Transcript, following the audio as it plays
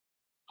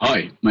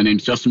Hi, my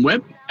name's Justin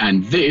Webb,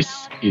 and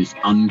this is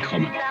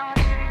Uncommon.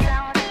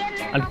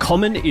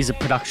 Uncommon is a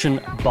production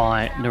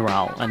by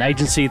Neural, an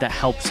agency that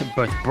helps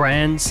both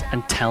brands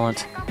and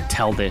talent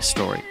tell their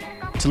story.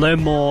 To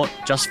learn more,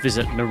 just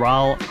visit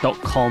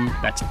neural.com.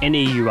 That's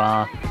NEURALLE.com.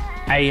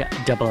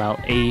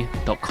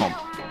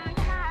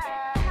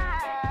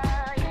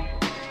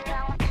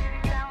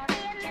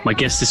 My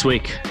guest this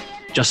week,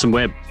 Justin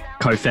Webb,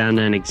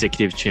 co-founder and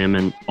executive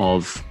chairman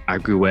of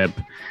AgriWebb.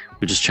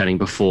 We were just chatting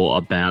before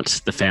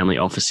about the family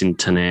office in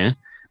Tonnerre.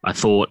 I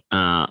thought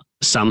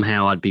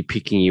somehow I'd be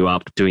picking you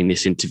up doing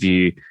this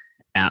interview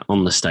out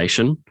on the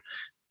station,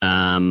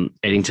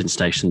 Eddington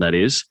Station, that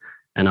is.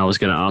 And I was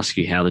going to ask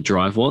you how the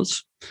drive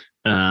was.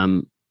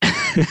 And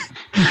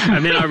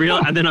then I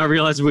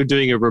realized we were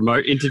doing a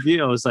remote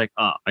interview. I was like,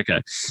 oh,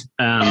 okay.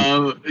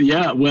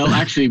 Yeah, well,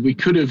 actually, we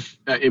could have,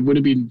 it would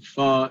have been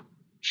far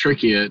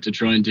trickier to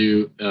try and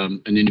do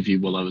an interview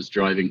while I was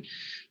driving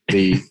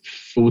the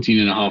 14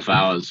 and a half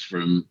hours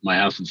from my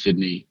house in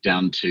Sydney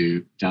down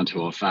to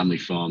our family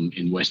farm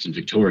in Western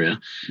Victoria,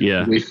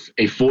 with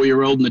a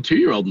 4-year-old and a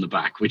 2-year-old in the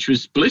back, which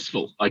was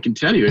blissful. I can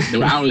tell you,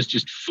 the hours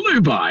just flew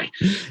by.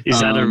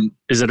 Is that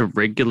a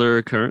regular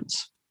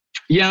occurrence?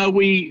 Yeah, I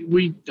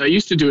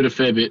used to do it a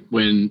fair bit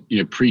when,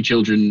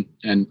 pre-children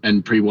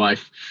and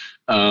pre-wife,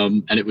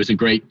 and it was a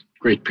great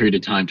period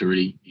of time to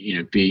really,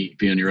 be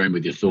on your own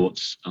with your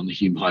thoughts on the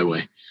Hume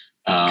Highway.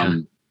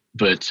 Okay.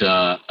 But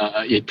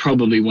it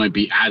probably won't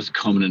be as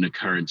common an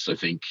occurrence, I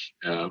think,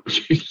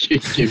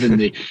 given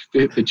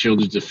the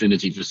children's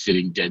affinity for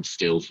sitting dead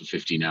still for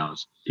 15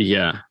 hours.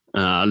 Yeah,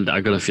 I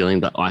got a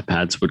feeling that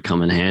iPads would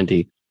come in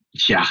handy.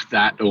 Yeah,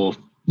 that or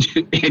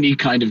any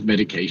kind of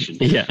medication.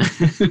 Yeah.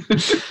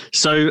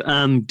 So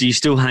do you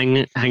still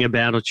hang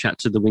about or chat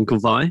to the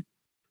Winklevi?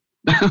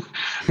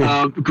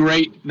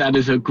 Great. That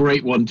is a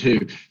great one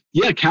too.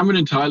 Yeah, Cameron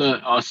and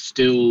Tyler are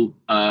still,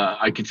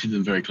 I consider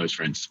them very close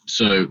friends.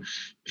 So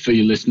for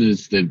your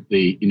listeners,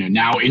 the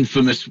now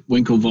infamous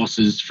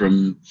Winklevosses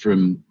from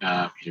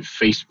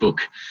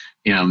Facebook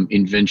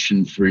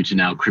invention through to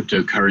now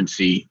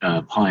cryptocurrency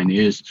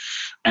pioneers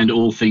and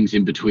all things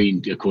in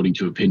between, according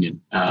to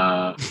opinion.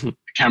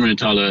 Cameron and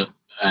Tyler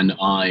and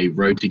I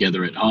rode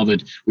together at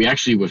Harvard. We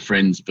actually were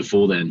friends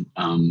before then.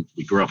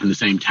 We grew up in the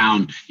same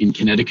town in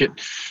Connecticut,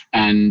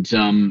 and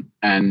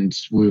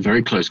we were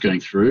very close going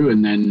through.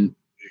 And then,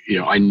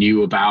 I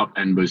knew about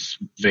and was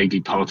vaguely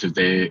part of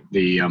the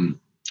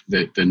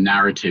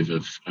narrative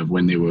of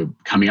when they were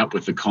coming up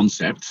with the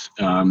concept,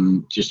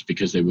 just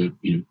because they were,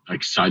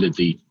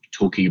 excitedly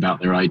talking about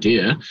their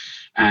idea.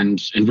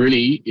 And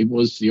really, it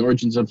was the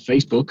origins of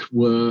Facebook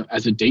were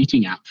as a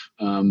dating app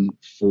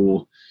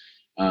for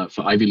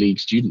Ivy League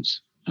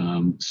students.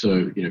 I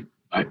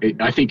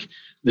think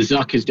the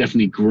Zuck has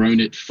definitely grown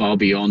it far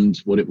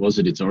beyond what it was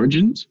at its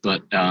origins,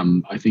 but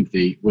I think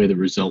where the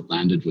result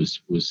landed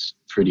was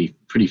pretty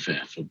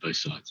fair for both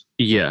sides.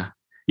 Yeah,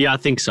 I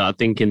think so. I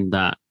think in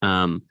that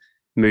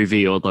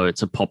movie, although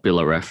it's a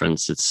popular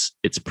reference,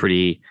 it's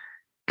pretty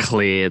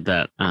clear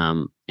that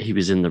he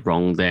was in the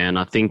wrong there. And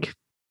I think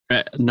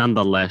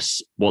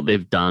nonetheless, what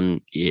they've done,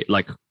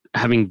 like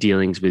having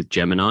dealings with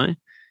Gemini,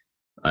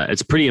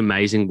 it's pretty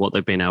amazing what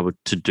they've been able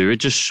to do.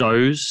 It just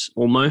shows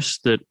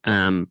almost that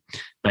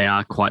they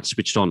are quite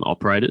switched on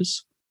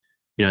operators.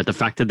 The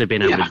fact that they've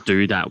been able to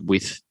do that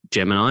with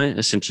Gemini,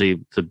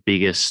 essentially the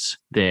biggest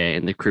there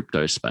in the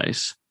crypto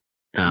space,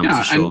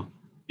 for sure.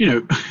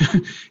 And,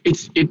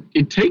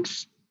 it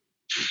takes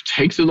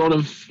a lot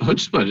of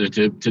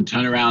chutzpah to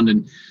turn around,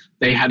 and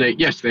they had a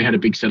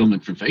big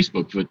settlement from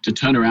Facebook, but to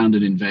turn around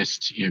and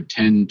invest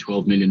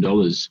 $10-12 million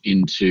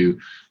into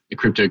a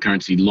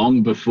cryptocurrency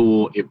long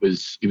before it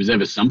was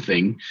ever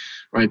something,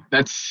 right?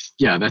 That's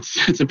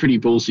a pretty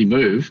ballsy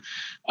move.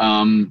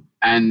 I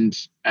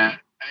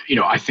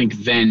think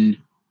then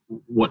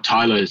what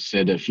Tyler has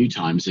said a few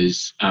times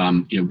is,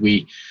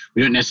 we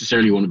don't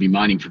necessarily want to be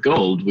mining for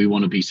gold. We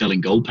want to be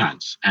selling gold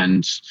pants.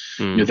 And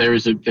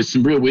there's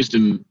some real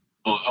wisdom,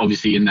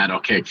 obviously, in that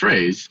archaic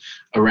phrase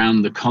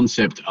around the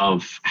concept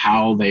of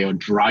how they are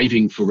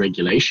driving for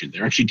regulation.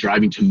 They're actually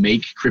driving to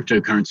make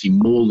cryptocurrency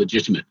more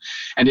legitimate.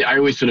 And I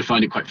always sort of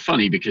find it quite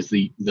funny because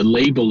the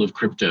label of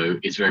crypto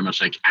is very much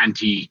like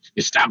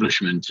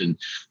anti-establishment and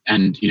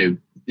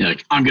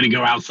like I'm going to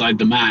go outside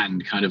the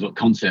man kind of a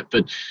concept.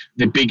 But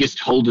the biggest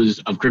holders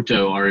of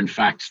crypto are in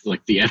fact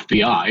like the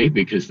FBI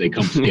because they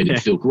confiscated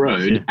Silk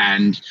Road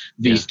and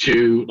these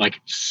two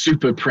like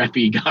super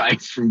preppy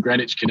guys from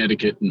Greenwich,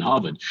 Connecticut and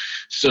Harvard.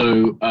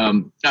 So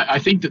I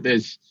think that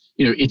there's,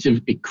 it's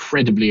an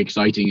incredibly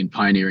exciting and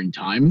pioneering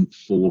time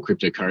for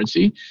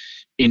cryptocurrency.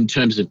 In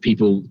terms of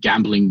people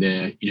gambling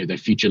their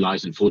future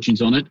lives and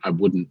fortunes on it, I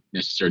wouldn't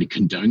necessarily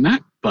condone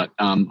that. But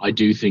I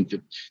do think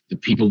that the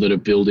people that are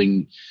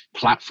building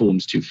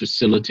platforms to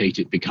facilitate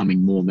it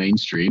becoming more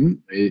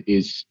mainstream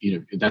is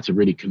that's a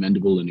really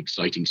commendable and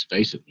exciting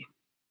space at the moment.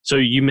 So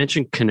you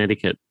mentioned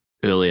Connecticut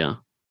earlier.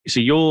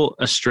 So you're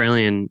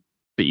Australian,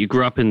 but you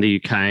grew up in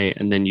the UK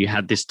and then you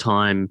had this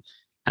time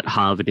at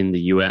Harvard in the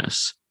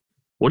US.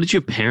 What did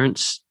your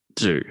parents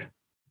do?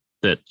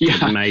 that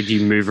Yeah. made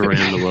you move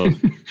around the world?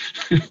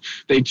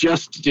 They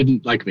just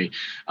didn't like me.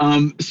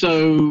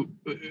 So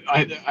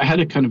I had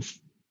a kind of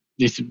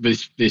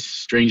this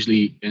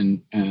strangely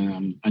and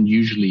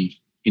unusually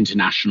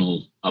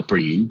international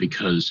upbringing,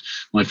 because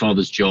my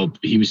father's job,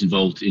 he was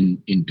involved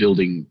in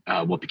building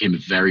what became a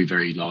very,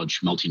 very large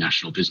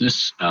multinational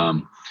business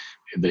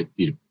that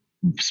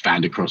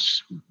spanned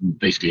across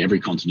basically every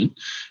continent,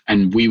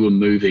 and we were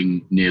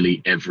moving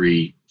nearly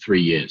every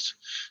 3 years.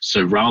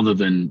 So rather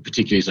than,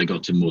 particularly as I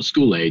got to more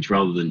school age,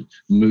 rather than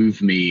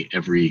move me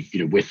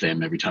with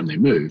them every time they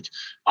moved,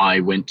 I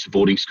went to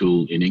boarding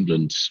school in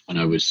England when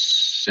I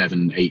was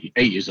 8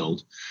 years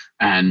old,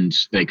 and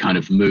they kind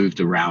of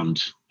moved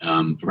around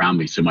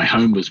me. So my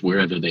home was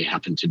wherever they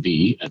happened to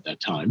be at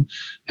that time,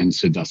 and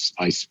so thus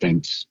I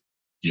spent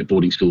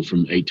boarding school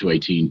from 8 to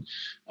 18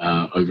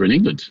 over in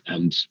England,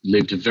 and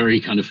lived a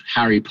very kind of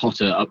Harry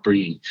Potter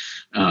upbringing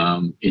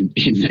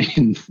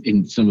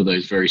in some of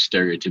those very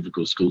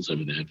stereotypical schools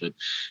over there. But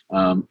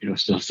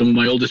still some of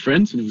my oldest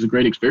friends, and it was a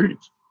great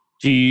experience.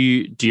 Do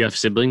you have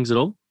siblings at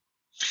all?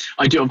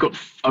 I do.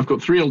 I've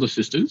got 3 older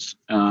sisters,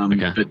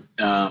 Okay. but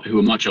who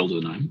are much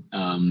older than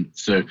I am.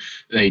 So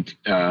they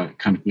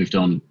kind of moved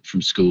on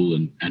from school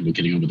and were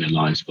getting on with their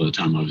lives by the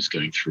time I was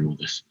going through all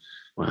this.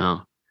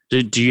 Wow.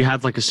 Do you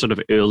have like a sort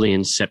of early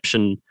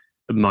inception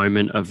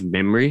moment of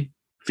memory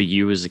for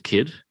you as a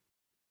kid?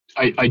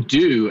 I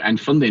do, and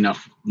funnily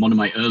enough, one of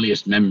my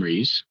earliest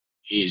memories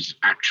is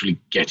actually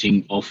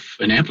getting off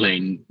an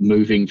airplane,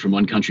 moving from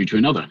one country to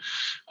another.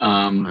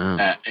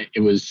 Wow. It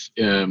was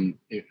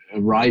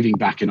arriving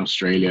back in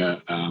Australia,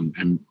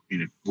 and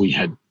we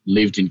had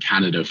lived in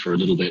Canada for a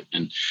little bit,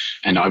 and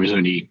I was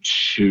only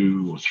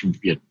 2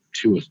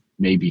 or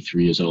maybe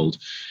 3 years old,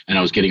 and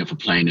I was getting off a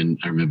plane, and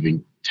I remember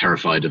being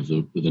terrified of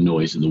the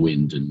noise and the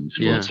wind and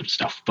all that sort of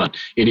stuff. But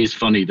it is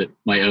funny that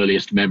my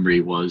earliest memory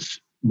was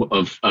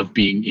of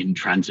being in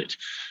transit.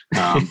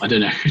 I don't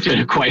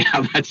know quite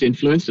how that's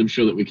influenced. I'm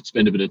sure that we could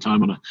spend a bit of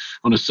time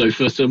on a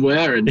sofa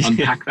somewhere and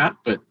unpack that.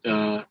 But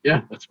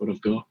that's what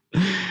I've got.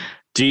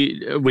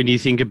 When you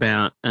think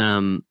about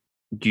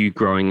you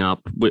growing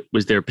up,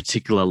 was there a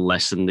particular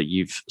lesson that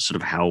you've sort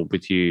of held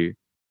with you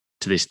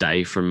to this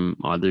day from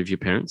either of your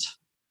parents?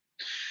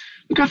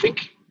 Look, I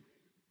think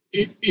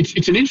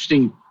it's an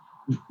interesting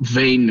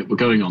vein that we're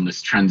going on,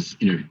 this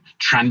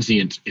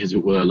transient, as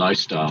it were,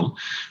 lifestyle.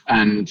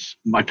 And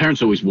my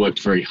parents always worked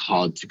very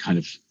hard to kind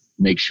of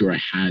make sure I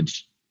had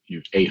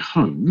a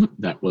home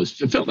that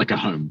felt like a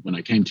home when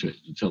I came to it.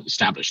 It felt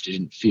established. It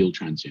didn't feel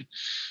transient.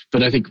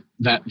 But I think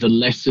that the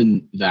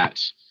lesson that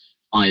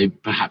I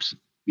perhaps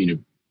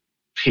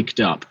picked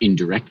up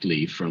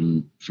indirectly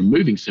from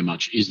moving so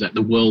much is that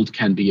the world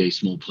can be a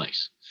small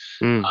place.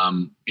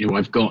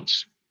 I've got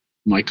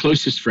my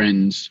closest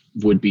friends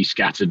would be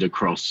scattered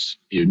across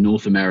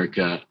North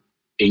America,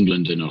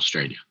 England, and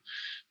Australia.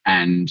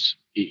 And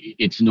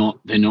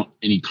they're not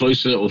any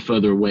closer or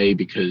further away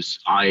because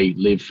I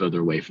live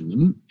further away from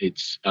them. It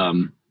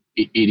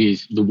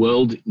is, the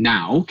world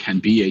now can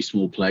be a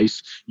small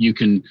place. You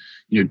can,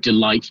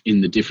 delight in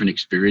the different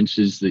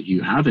experiences that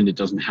you have, and it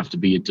doesn't have to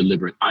be a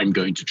deliberate, I'm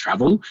going to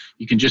travel.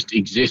 You can just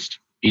exist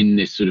in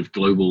this sort of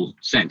global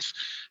sense.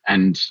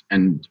 And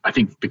I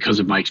think because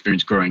of my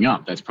experience growing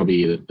up, that's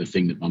probably the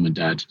thing that mum and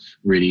dad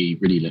really,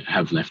 really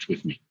have left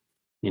with me.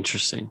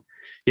 Interesting.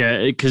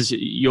 Yeah, because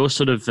you're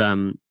sort of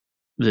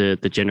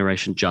the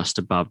generation just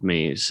above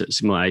me, is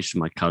similar age to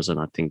my cousin.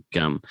 I think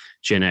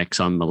Gen X,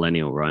 I'm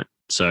millennial, right?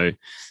 So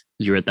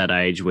you're at that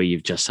age where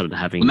you've just started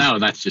having now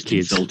that's just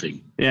kids.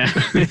 Insulting. Yeah.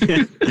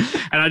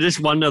 And I just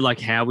wonder,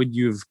 like, how would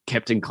you have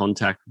kept in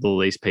contact with all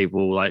these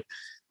people? Like,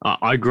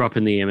 I grew up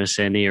in the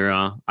MSN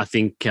era. I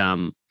think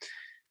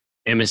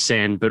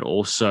MSN, but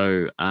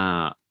also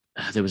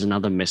there was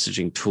another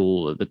messaging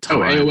tool at the time.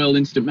 AOL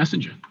Instant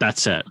Messenger.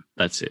 That's it.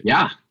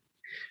 Yeah.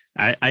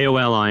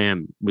 AOL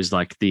IM was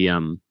like the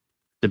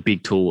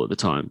big tool at the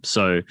time.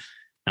 So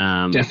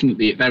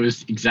definitely,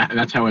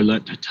 that's how I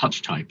learned to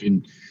touch type.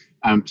 And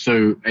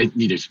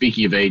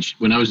speaking of age,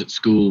 when I was at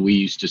school, we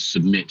used to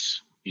submit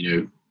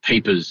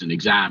papers and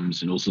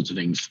exams and all sorts of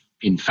things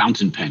in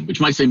fountain pen, which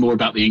might say more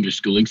about the English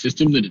schooling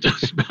system than it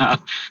does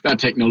about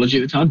technology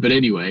at the time. But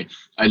anyway,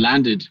 I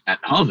landed at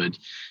Harvard,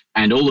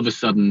 and all of a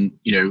sudden,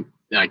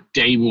 like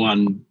day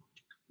one,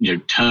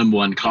 term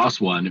one,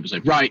 class one, it was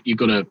like, right, you've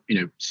got to,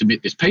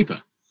 submit this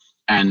paper.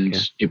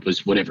 And it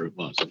was whatever it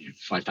was,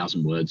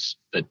 5,000 words,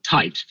 but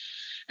typed.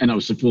 And I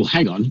was like, well,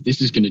 hang on, this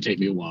is going to take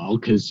me a while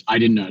because I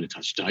didn't know how to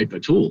touch type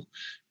at all.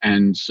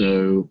 And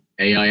so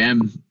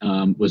AIM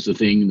was the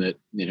thing that,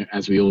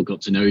 as we all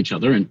got to know each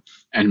other,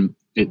 and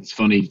it's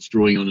funny, it's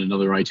drawing on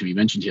another item you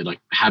mentioned here, like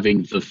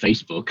having the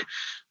Facebook,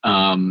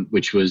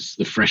 which was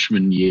the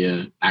freshman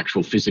year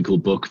actual physical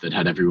book that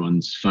had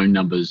everyone's phone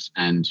numbers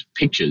and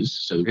pictures.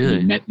 So that when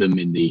we met them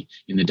in the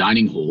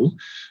dining hall,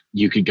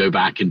 you could go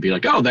back and be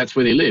like, oh, that's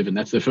where they live and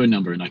that's their phone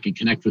number and I can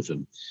connect with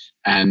them.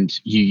 And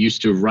you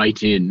used to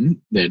write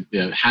in their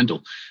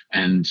handle.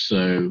 And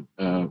so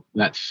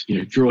that's,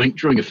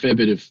 drawing a fair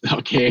bit of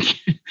archaic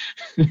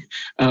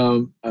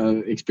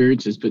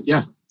experiences. But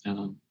yeah.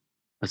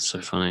 That's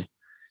so funny.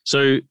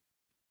 So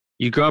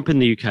you grew up in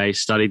the UK,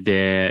 studied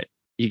there.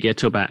 You get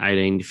to about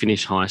 18, you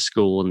finish high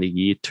school in the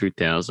year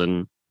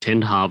 2000,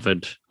 attend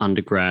Harvard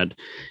undergrad,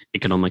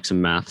 economics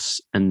and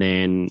maths, and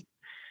then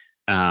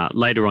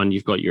later on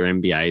you've got your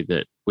MBA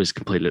that was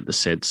completed at the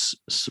SEDS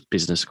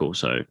Business School.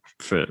 So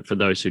for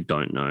those who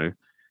don't know,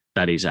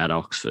 that is at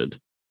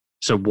Oxford.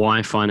 So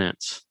why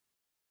finance?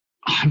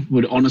 I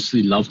would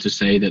honestly love to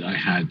say that I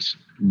had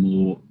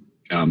more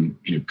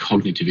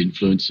cognitive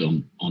influence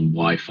on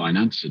why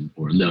finance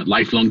or a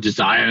lifelong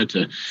desire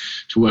to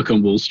work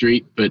on Wall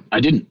Street, but I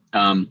didn't.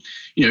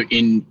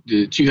 In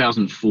the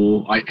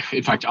 2004,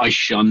 I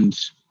shunned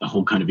the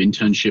whole kind of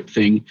internship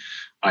thing.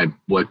 I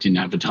worked in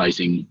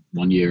advertising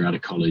 1 year out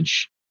of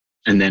college,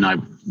 and then I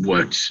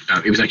worked.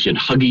 It was actually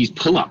at Huggies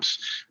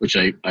Pull-Ups, which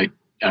I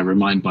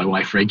remind my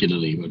wife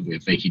regularly when we're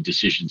making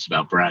decisions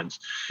about brands,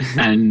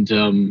 and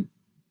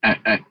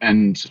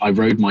I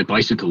rode my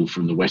bicycle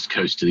from the West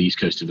Coast to the East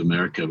Coast of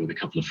America with a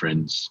couple of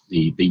friends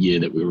the year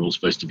that we were all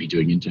supposed to be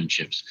doing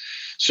internships.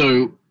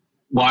 So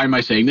why am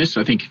I saying this?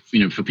 I think,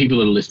 for people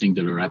that are listening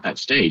that are at that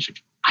stage,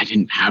 I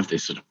didn't have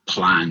this sort of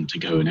plan to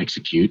go and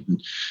execute.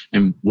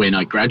 And when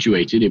I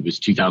graduated, it was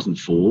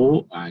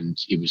 2004, and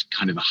it was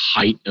kind of the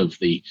height of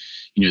the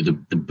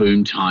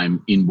boom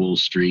time in Wall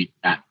Street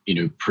at,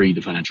 pre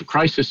the financial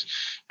crisis.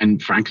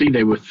 And frankly,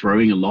 they were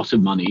throwing a lot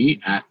of money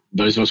at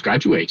those of us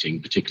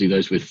graduating, particularly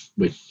those with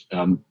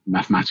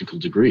mathematical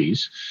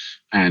degrees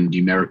and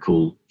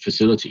numerical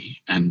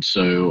facility. And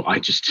so I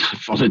just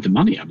followed the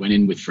money. I went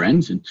in with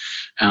friends and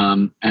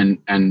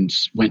went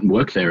and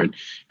worked there.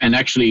 And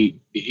actually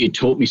it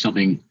taught me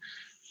something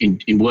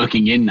in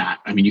working in that.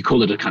 I mean, you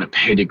call it a kind of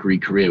pedigree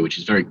career, which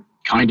is very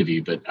kind of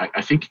you, but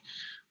I think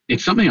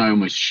it's something I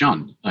almost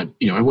shunned. I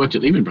worked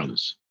at Lehman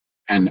Brothers,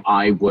 and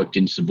I worked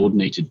in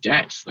subordinated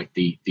debt, like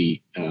the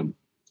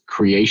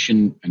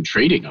creation and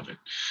trading of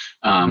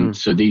it.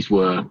 So these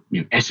were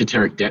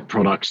esoteric debt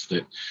products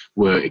that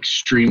were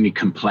extremely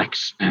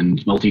complex and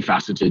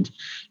multifaceted.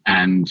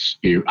 And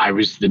I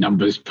was the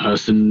numbers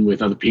person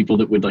with other people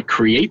that would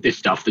create this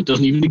stuff that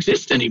doesn't even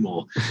exist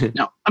anymore.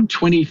 Now I'm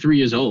 23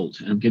 years old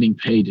and I'm getting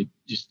paid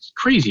just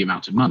crazy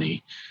amount of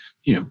money,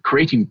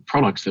 creating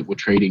products that were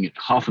trading at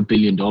 $500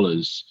 million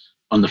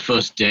on the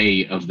first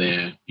day of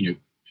their,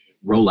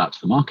 roll out to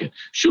the market.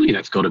 Surely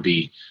that's got to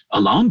be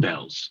alarm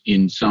bells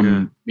in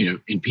some,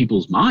 in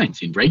people's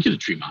minds, in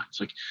regulatory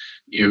minds.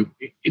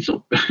 It's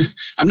all,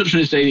 I'm not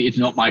trying to say it's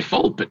not my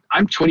fault, but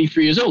I'm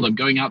 23 years old. I'm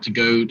going out to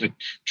go to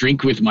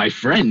drink with my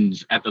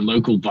friends at the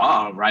local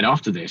bar right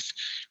after this.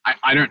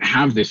 I don't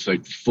have this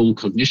full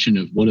cognition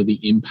of what are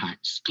the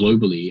impacts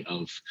globally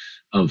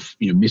of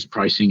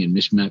mispricing and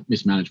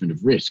mismanagement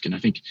of risk. And I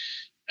think,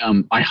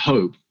 I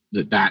hope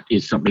that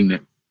is something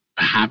that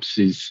perhaps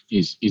is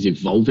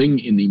evolving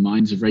in the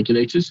minds of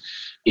regulators.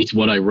 It's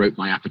what I wrote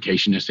my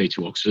application essay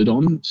to Oxford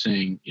on,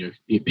 saying,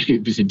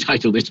 it was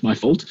entitled "It's My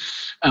Fault."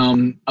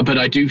 But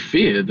I do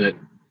fear that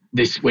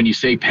this, when you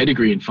say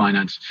pedigree in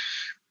finance,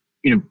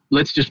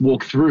 let's just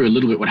walk through a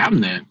little bit what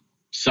happened there.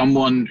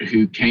 Someone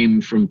who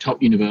came from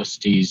top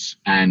universities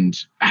and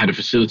had a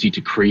facility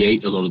to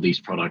create a lot of these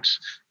products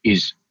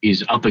is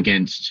up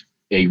against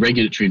a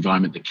regulatory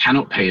environment that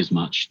cannot pay as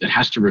much, that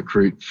has to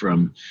recruit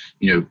from,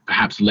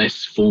 perhaps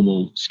less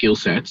formal skill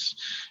sets.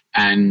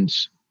 And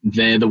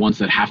they're the ones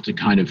that have to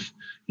kind of,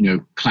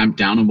 clamp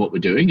down on what we're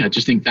doing. I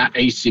just think that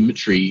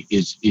asymmetry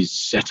is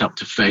set up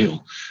to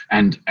fail.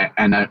 And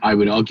I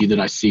would argue that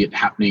I see it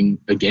happening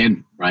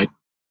again, right?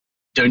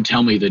 Don't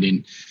tell me that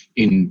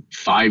in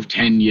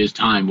 5-10 years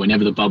time,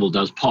 whenever the bubble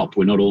does pop,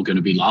 we're not all going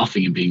to be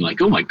laughing and being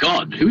like, oh my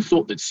God, who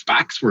thought that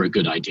SPACs were a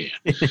good idea?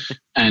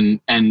 and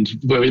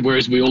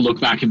whereas we all look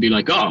back and be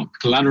like, oh,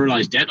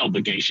 collateralized debt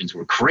obligations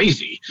were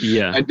crazy.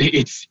 Yeah.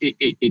 It's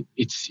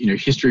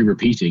history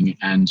repeating.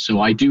 And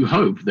so I do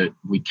hope that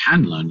we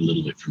can learn a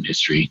little bit from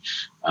history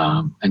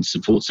and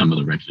support some of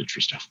the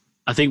regulatory stuff.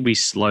 I think we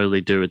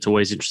slowly do. It's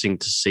always interesting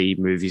to see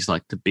movies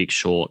like The Big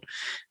Short,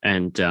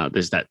 and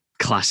there's that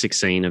classic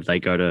scene of they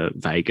go to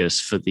Vegas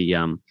for the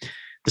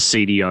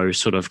CDO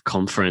sort of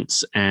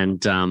conference,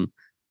 and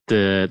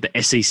the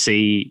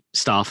SEC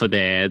staff are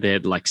there. They're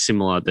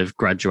similar. They've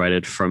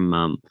graduated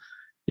from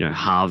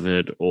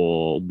Harvard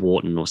or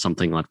Wharton or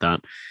something like that,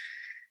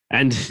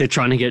 and they're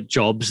trying to get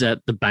jobs at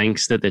the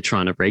banks that they're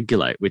trying to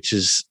regulate, which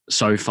is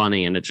so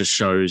funny, and it just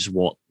shows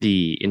what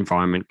the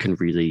environment can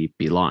really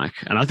be like.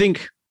 And I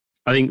think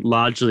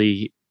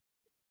largely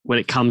when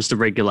it comes to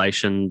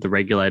regulation, the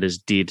regulators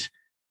did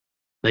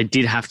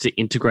have to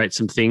integrate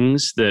some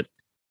things that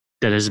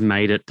has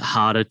made it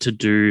harder to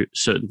do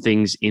certain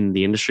things in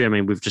the industry. I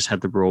mean, we've just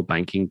had the Royal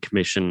Banking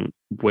Commission.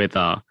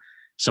 Whether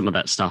some of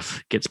that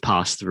stuff gets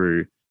passed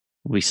through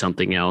will be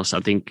something else. I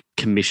think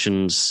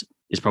commissions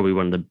is probably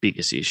one of the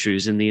biggest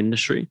issues in the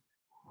industry.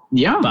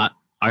 Yeah. But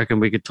I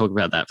reckon we could talk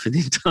about that for the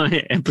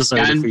entire episode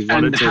if we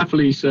wanted to.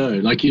 Happily so.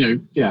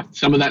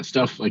 Some of that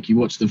stuff, you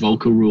watch the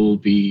Volcker Rule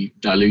be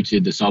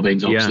diluted, the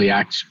Sarbanes-Oxley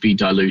Act be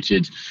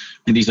diluted,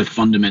 and these are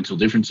fundamental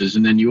differences.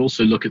 And then you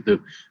also look at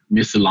the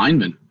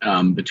misalignment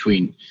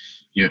between,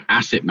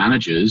 asset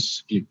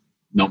managers.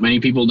 not many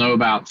people know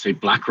about, say,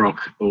 BlackRock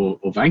or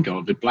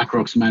Vanguard, but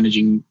BlackRock's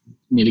managing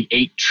nearly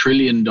 $8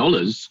 trillion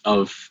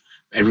of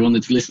everyone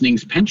that's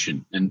listening's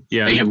pension. And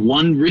they have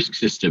one risk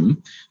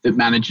system that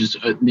manages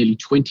nearly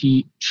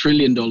 $20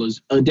 trillion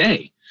a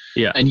day.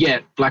 Yeah. And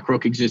yet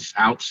BlackRock exists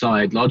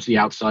largely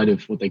outside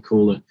of what they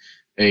call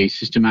a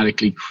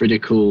systematically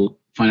critical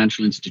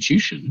financial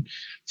institution.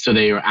 So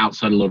they are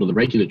outside a lot of the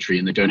regulatory,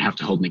 and they don't have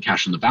to hold any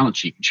cash on the balance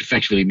sheet, which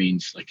effectively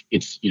means like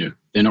it's,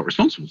 they're not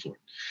responsible for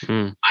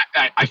it.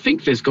 I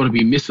think there's got to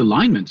be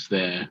misalignments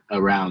there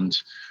around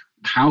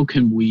how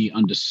can we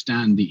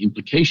understand the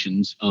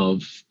implications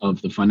of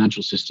the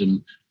financial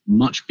system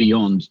much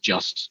beyond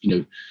just,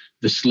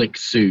 the slick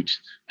suit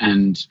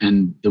and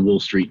the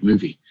Wall Street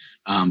movie,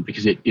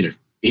 because it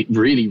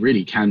really,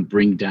 really can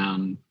bring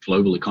down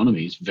global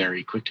economies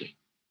very quickly.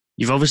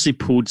 You've obviously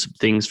pulled some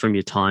things from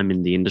your time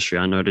in the industry.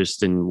 I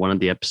noticed in one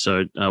of the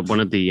episodes,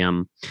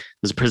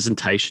 there's a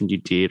presentation you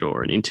did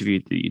or an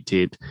interview that you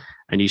did,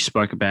 and you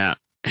spoke about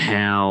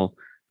how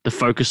the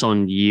focus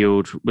on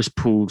yield was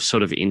pulled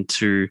sort of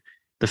into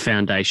the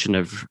foundation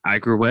of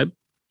AgriWebb.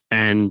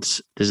 And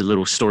there's a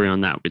little story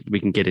on that we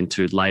can get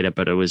into later,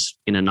 but it was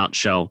in a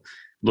nutshell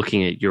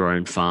looking at your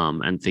own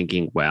farm and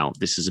thinking, wow,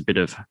 this is a bit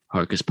of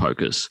hocus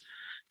pocus,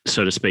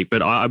 so to speak.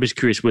 But I was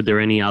curious, were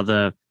there any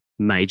other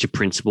major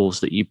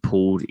principles that you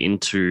pulled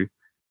into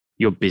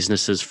your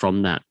businesses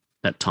from that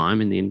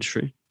time in the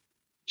industry?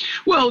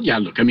 Well, yeah,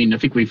 look, I mean, I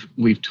think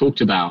we've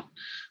talked about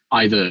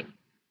either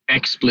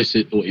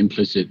explicit or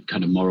implicit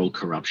kind of moral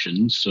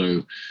corruption.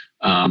 So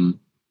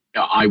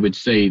I would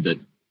say that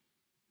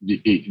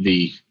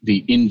the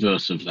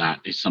inverse of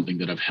that is something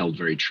that I've held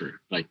very true.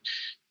 Like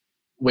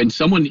when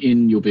someone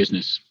in your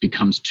business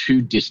becomes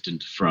too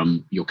distant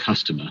from your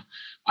customer,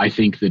 I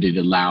think that it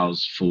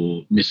allows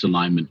for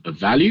misalignment of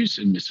values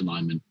and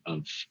misalignment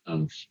of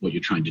what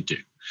you're trying to do.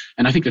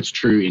 And I think that's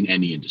true in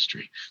any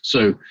industry.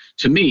 So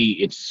to me,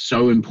 it's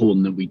so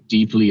important that we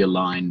deeply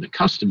align the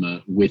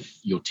customer with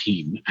your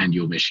team and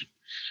your mission.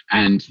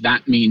 And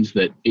that means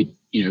that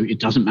it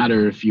doesn't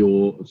matter if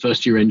you're a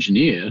first-year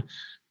engineer,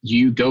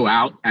 you go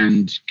out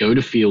and go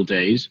to field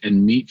days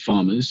and meet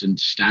farmers and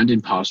stand in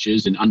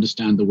pastures and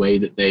understand the way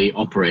that they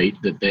operate,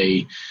 that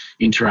they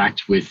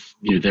interact with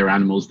their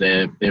animals,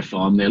 their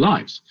farm, their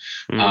lives.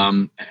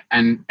 And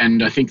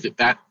I think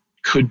that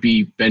could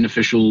be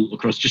beneficial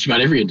across just about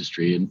every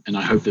industry. And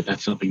I hope that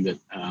that's something that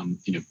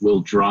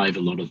will drive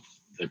a lot of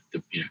the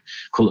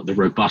call it the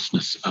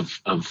robustness of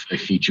a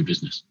future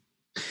business.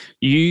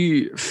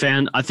 You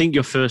found, I think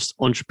your first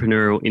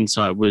entrepreneurial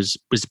insight was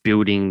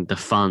building the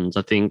funds.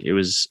 I think it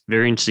was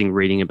very interesting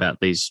reading about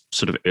these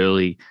sort of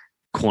early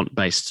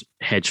quant-based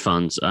hedge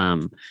funds. There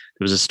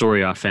was a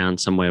story I found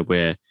somewhere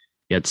where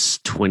you had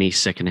 20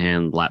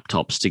 secondhand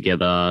laptops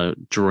together,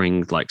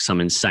 drawing like some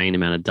insane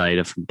amount of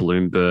data from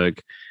Bloomberg.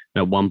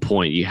 And at one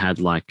point, you had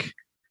like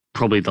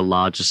probably the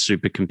largest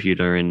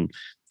supercomputer in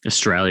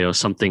Australia or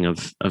something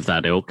of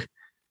that ilk.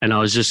 And I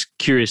was just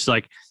curious,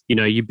 like,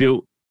 you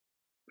built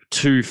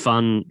two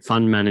fund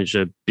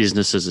manager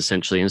businesses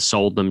essentially and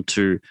sold them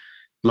to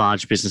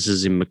large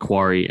businesses in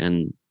Macquarie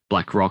and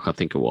BlackRock, I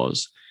think it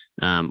was,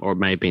 or it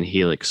may have been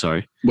Helix.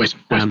 Sorry,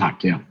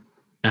 Westpac,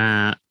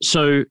 yeah.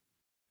 So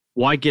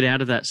why get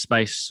out of that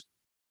space?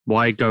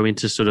 Why go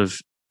into sort of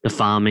the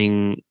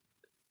farming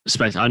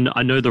space? I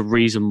know the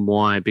reason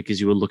why, because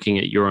you were looking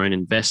at your own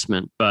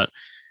investment, but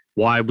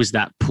why was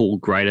that pull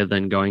greater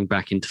than going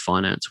back into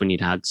finance when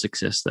you'd had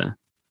success there?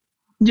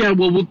 Yeah,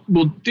 well,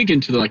 we'll dig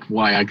into the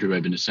why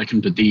AgriWebb in a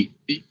second, but the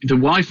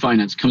why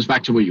finance comes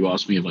back to what you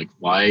asked me of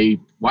why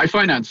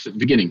finance at the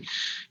beginning,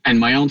 and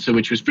my answer,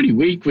 which was pretty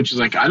weak, which is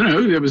I don't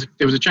know, there was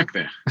a check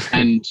there,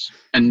 and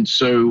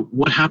so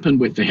what happened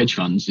with the hedge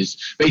funds is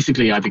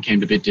basically I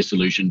became a bit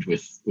disillusioned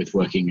with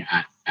working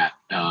at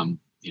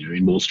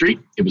in Wall Street.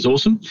 It was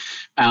awesome,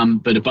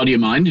 but a buddy of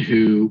mine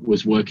who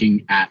was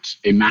working at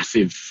a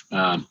massive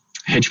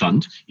hedge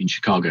fund in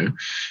Chicago,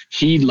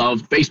 he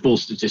loved baseball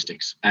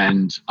statistics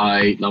and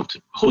I loved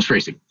horse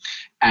racing.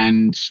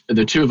 And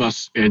the two of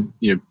us had,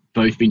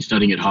 both been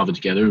studying at Harvard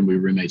together and we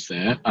were roommates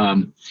there.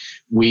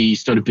 We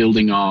started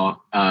building our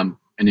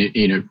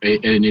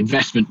an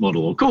investment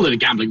model, or call it a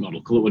gambling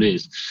model, call it what it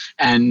is.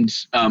 And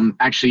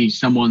actually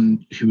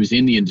someone who was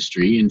in the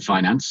industry in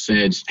finance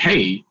said,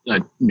 hey,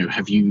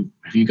 have you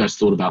guys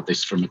thought about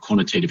this from a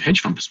quantitative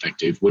hedge fund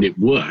perspective? Would it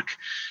work?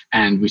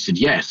 And we said,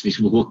 yes. He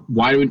said, well,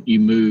 why don't you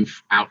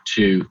move out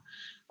to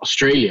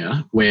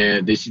Australia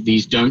where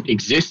these don't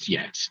exist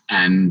yet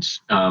and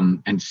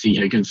see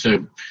how you can.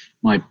 So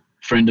my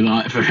friend and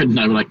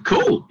I were like,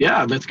 cool,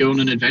 yeah, let's go on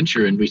an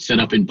adventure. And we set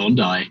up in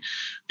Bondi,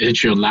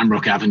 literally on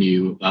Lamrock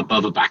Avenue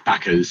above a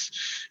Backpackers.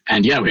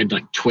 And yeah, we had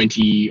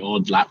 20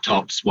 odd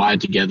laptops wired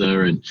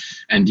together. And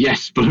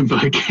yes,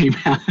 Bloomberg came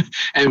out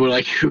and we're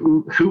like,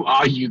 who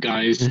are you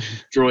guys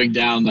drawing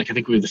down? I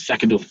think we were the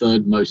second or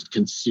third most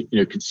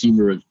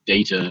consumer of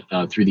data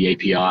through the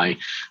API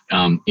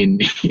in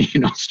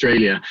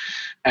Australia.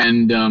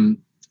 And,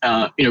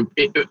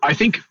 I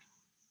think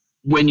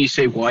when you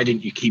say, why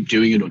didn't you keep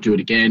doing it or do it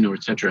again or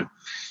et cetera,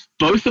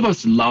 both of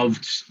us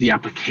loved the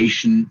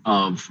application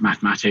of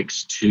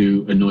mathematics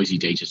to a noisy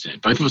data set.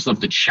 Both of us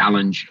loved the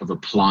challenge of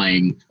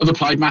applied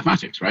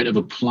mathematics, right? Of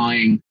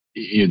applying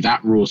that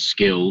raw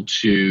skill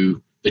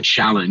to the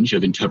challenge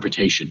of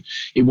interpretation.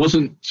 It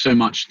wasn't so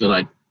much that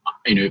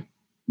a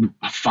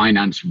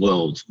finance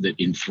world that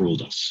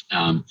enthralled us.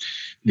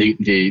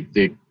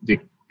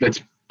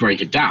 Let's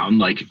break it down.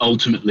 Like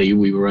ultimately,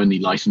 we were only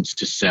licensed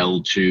to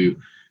sell to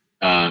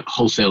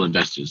wholesale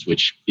investors,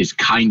 which is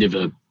kind of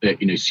a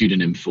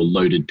pseudonym for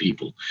loaded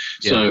people.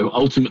 Yeah. So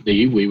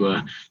ultimately, we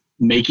were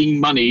making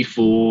money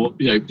for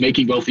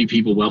making wealthy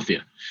people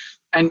wealthier.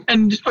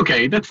 And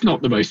okay, that's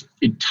not the most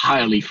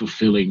entirely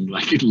fulfilling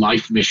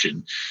life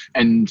mission.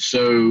 And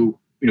so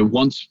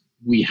once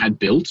we had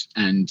built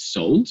and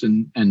sold,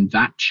 and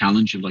that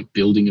challenge of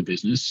building a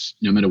business,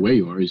 no matter where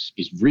you are, is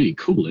really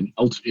cool. And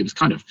it was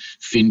kind of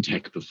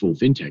fintech before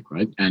fintech,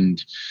 right?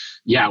 And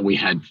yeah, we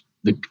had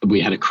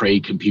a Cray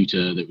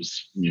computer that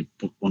was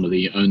one of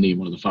the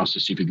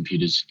fastest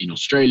supercomputers in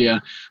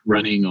Australia,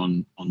 running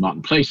on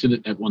Martin Place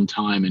at one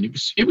time, and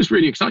it was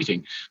really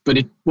exciting, but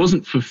it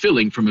wasn't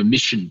fulfilling from a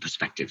mission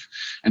perspective.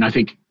 And I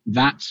think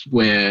that's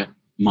where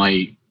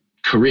my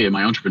career,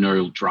 my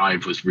entrepreneurial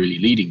drive was really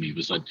leading me,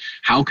 was like,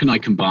 how can I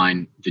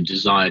combine the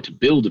desire to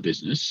build a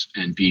business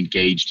and be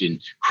engaged in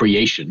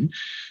creation,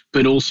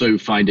 but also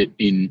find it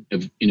in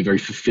a very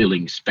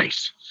fulfilling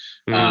space.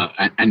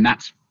 And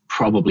that's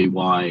probably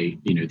why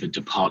the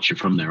departure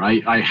from there.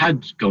 I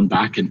had gone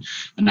back and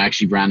I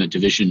actually ran a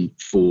division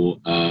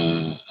for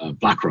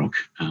BlackRock,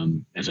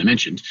 as I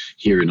mentioned,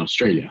 here in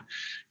Australia.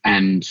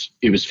 And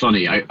it was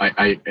funny.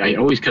 I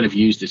always kind of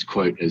use this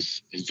quote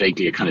as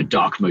vaguely a kind of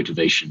dark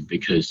motivation,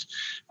 because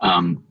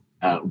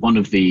one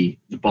of the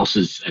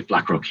bosses at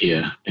BlackRock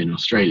here in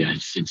Australia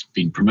has since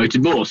been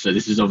promoted more. So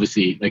this is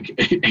obviously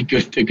a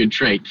good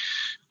trait.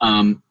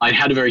 I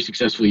had a very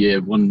successful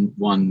year,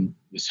 won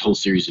this whole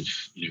series of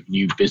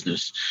new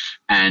business,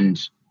 and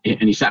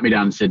he sat me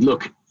down and said,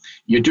 "Look,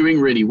 you're doing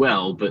really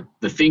well, but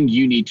the thing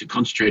you need to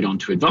concentrate on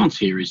to advance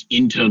here is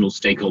internal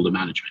stakeholder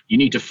management. You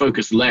need to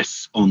focus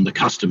less on the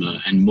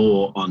customer and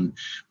more on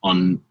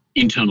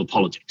internal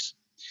politics."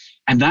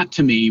 And that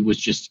to me was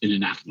just an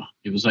anathema.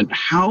 It was like,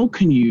 how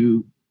can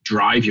you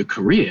drive your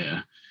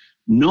career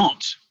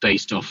not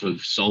based off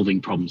of solving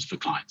problems for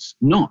clients?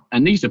 Not.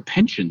 And these are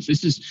pensions.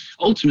 This is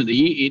ultimately,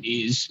 it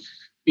is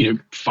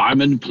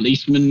firemen,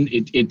 policemen,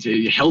 it's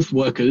health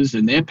workers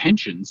and their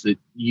pensions that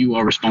you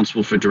are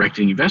responsible for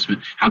directing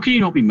investment. How can you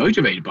not be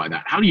motivated by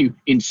that? How do you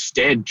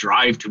instead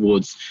drive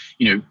towards,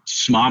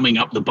 smarming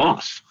up the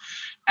boss?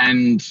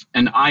 And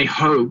I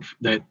hope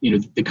that,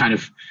 the kind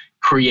of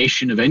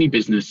creation of any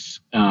business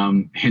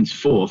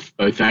henceforth,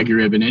 both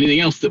AgriWebb and anything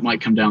else that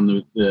might come down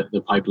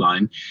the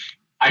pipeline,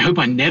 I hope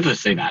I never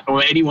say that,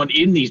 or anyone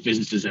in these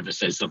businesses ever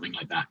says something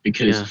like that.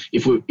 Because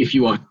if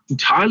you are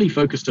entirely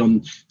focused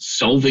on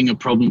solving a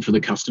problem for the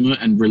customer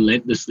and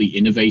relentlessly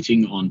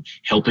innovating on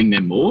helping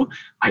them more,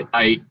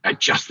 I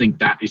just think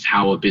that is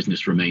how a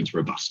business remains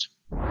robust.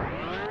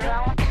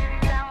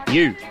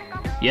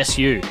 Yes,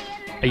 you.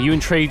 Are you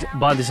intrigued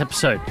by this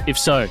episode? If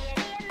so,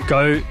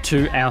 go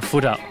to our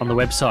footer on the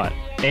website,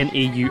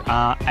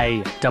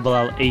 neurale.com,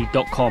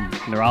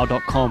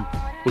 neurale.com.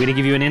 We're going to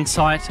give you an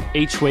insight.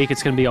 Each week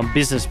it's going to be on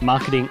business,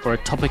 marketing, or a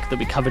topic that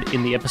we covered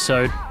in the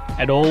episode.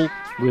 At all,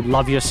 we'd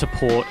love your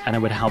support, and it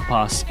would help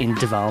us in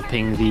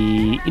developing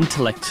the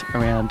intellect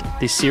around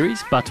this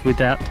series. But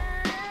without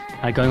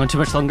going on too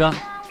much longer,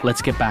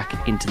 let's get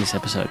back into this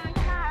episode.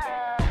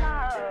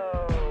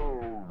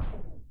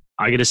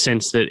 I get a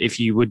sense that if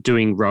you were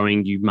doing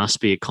rowing, you must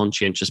be a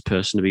conscientious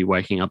person to be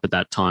waking up at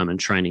that time and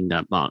training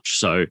that much.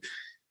 So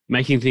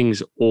making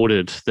things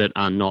ordered that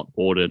are not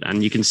ordered.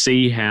 And you can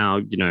see how,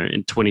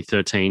 in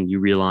 2013, you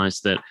realize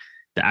that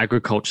the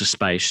agriculture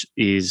space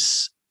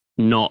is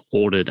not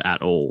ordered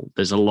at all.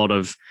 There's a lot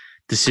of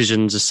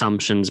decisions,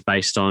 assumptions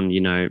based on,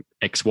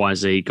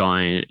 XYZ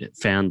guy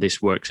found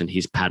this works in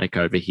his paddock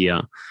over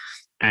here.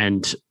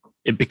 And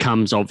it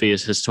becomes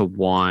obvious as to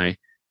why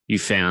you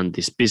found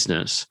this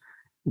business.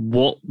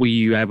 What were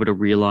you able to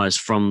realize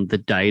from the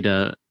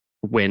data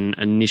when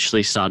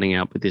initially starting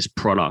out with this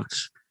product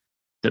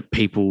that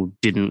people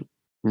didn't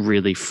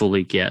really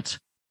fully get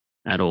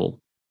at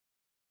all?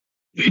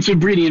 It's a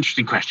really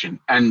interesting question.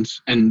 And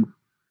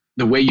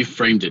the way you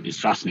framed it is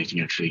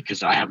fascinating, actually,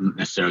 because I haven't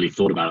necessarily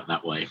thought about it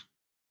that way.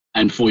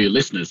 And for your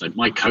listeners,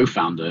 my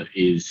co-founder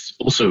is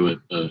also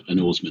an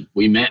oarsman.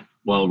 We met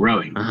while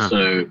rowing. Uh-huh.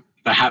 So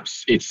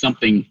perhaps it's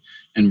something,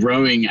 and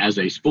rowing as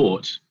a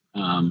sport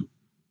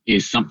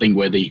is something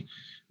where the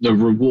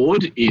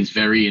reward is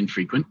very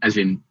infrequent, as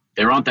in,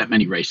 there aren't that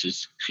many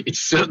races. It's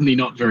certainly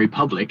not very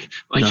public.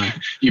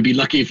 You'd be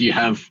lucky if you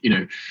have,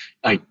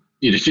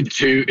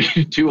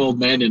 two old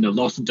men and a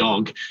lost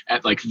dog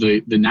at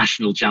the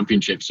national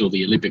championships or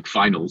the Olympic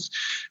finals.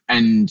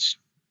 And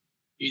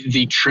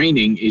the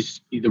training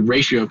the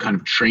ratio of kind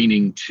of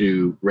training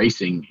to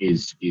racing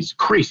is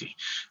crazy.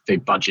 They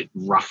budget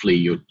roughly,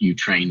 you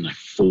train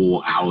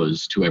 4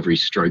 hours to every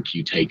stroke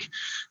you take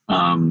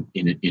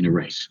in a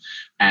race.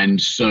 And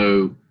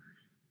so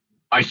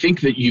I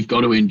think that you've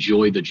got to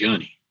enjoy the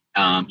journey.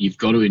 You've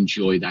got to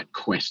enjoy that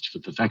quest for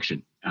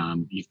perfection.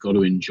 You've got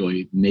to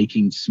enjoy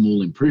making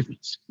small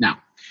improvements.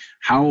 Now,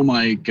 how am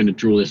I going to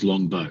draw this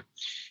long bow?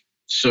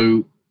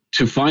 So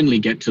to finally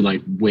get to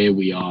like where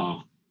we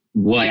are,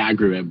 why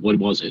Agriwebb, what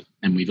was it?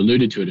 And we've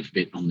alluded to it a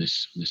bit on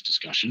this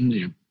discussion.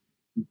 You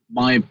know,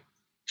 my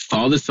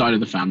father's side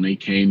of the family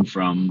came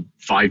from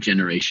 5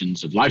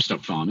 generations of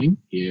livestock farming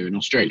here in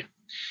Australia.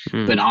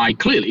 But I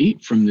clearly,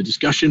 from the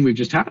discussion we've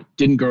just had,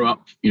 didn't grow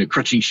up,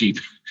 crutching sheep.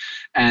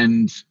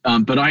 And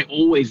but I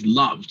always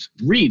loved,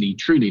 really,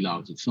 truly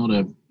loved. It's not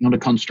a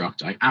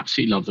construct. I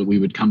absolutely loved that we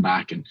would come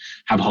back and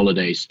have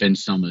holidays, spend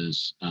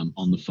summers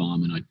on the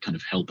farm, and I'd kind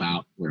of help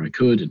out where I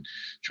could and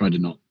try to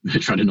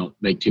not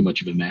make too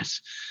much of a mess.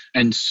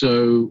 And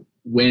so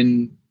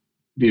when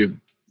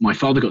my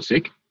father got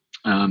sick,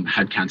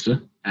 had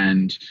cancer,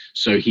 and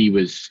so he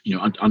was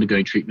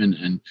undergoing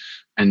treatment,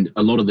 and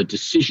a lot of the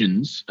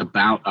decisions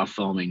about our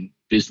farming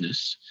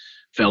business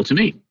fell to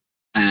me.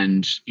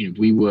 And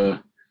we were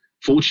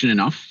fortunate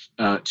enough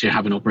to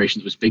have an operation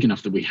that was big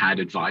enough that we had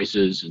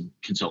advisors and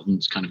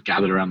consultants kind of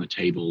gathered around the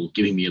table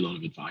giving me a lot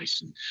of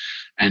advice,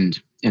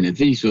 and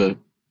these were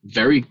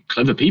very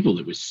clever people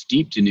that were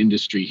steeped in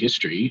industry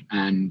history,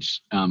 and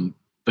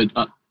but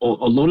a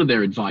lot of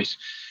their advice.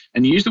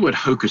 And you used the word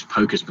hocus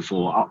pocus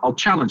before. I'll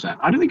challenge that.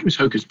 I don't think it was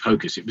hocus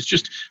pocus. It was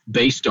just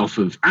based off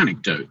of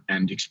anecdote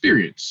and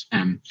experience,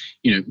 and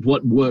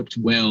what worked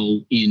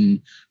well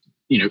in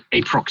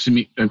a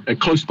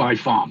close by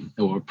farm,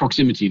 or a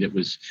proximity that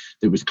was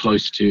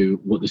close to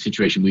what the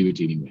situation we were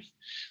dealing with.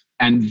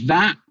 And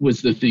that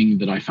was the thing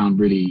that I found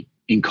really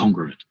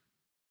incongruent.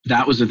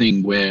 That was the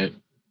thing where,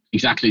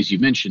 exactly as you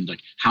mentioned,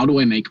 like, how do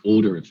I make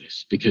order of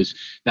this? Because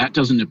that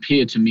doesn't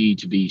appear to me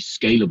to be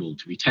scalable,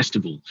 to be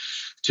testable,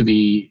 to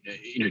be,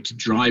 to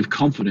drive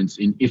confidence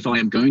in, if I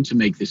am going to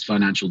make this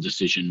financial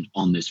decision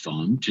on this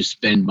farm to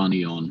spend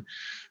money on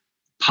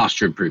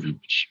pasture improvement,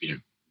 which,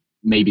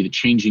 maybe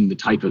changing the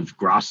type of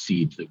grass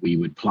seed that we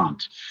would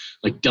plant.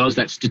 Like, does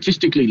that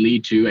statistically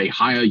lead to a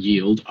higher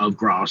yield of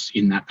grass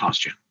in that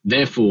pasture?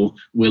 Therefore,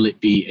 will it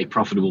be a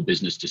profitable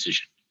business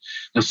decision?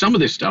 Now, some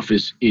of this stuff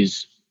is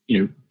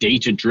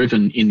data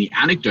driven in the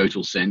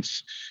anecdotal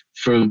sense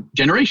for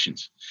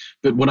generations.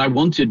 But what I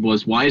wanted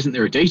was, why isn't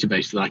there a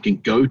database that I can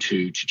go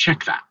to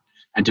check that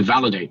and to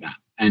validate that?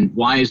 And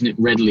why isn't it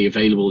readily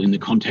available in the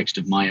context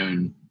of my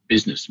own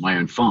business, my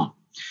own farm?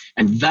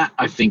 And that,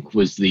 I think,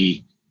 was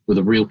the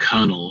real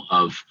kernel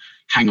of,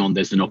 hang on,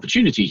 there's an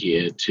opportunity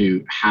here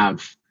to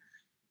have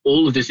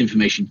all of this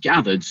information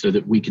gathered so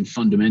that we can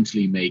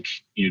fundamentally make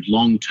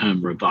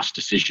long-term robust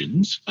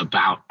decisions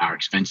about our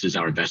expenses,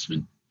 our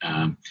investment,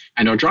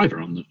 and our driver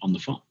on the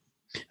farm.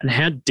 And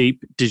how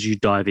deep did you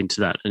dive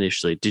into that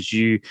initially? Did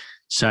you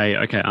say,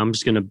 okay, I'm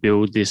just going to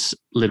build this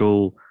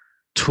little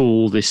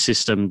tool, this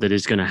system that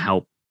is going to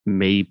help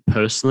me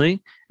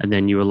personally? And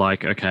then you were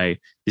like, okay,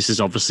 this has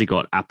obviously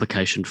got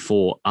application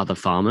for other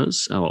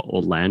farmers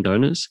or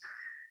landowners?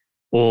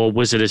 Or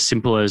was it as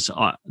simple as,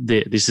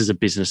 this is a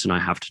business and I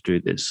have to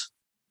do this?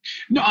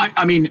 No,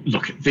 I mean,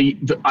 look,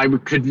 I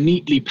could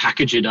neatly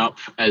package it up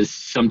as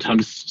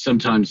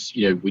sometimes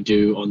we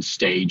do on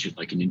stage,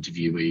 like an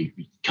interview,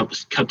 we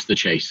cut to the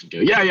chase and go,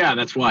 yeah,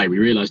 that's why we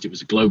realized it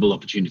was a global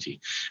opportunity.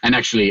 And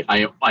actually,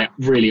 I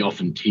really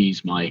often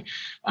tease my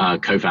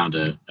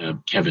co-founder,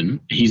 Kevin.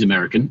 He's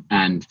American,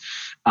 and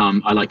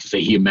I like to say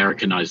he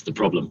Americanized the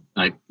problem.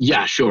 Like,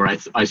 yeah, sure,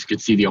 I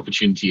could see the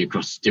opportunity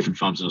across different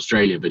farms in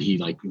Australia, but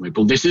he went,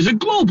 well, this is a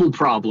global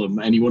problem,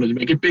 and he wanted to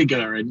make it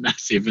bigger and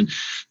massive, and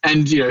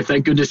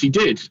thank goodness he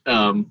did.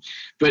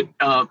 But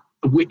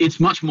it's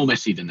much more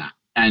messy than that.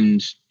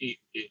 And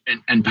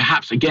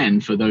perhaps,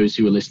 again, for those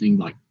who are listening,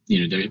 like,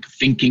 they're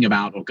thinking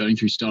about or going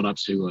through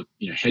startups who are,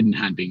 head in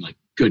hand being like,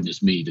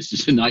 goodness me, this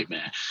is a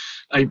nightmare.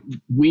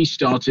 We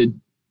thought,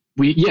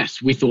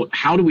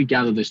 how do we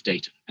gather this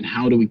data? And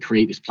how do we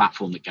create this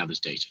platform that gathers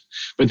data?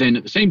 But then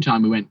at the same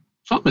time, we went,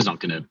 farmers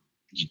aren't going to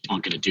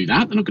do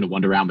that. They're not going to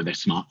wander around with their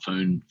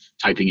smartphone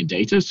typing in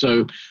data.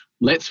 So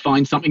let's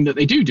find something that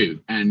they do.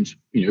 And,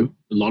 a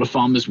lot of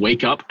farmers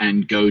wake up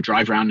and go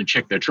drive around and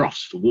check their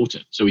troughs for water.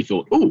 So we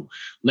thought,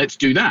 let's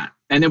do that.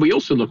 And then we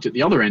also looked at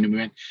the other end and we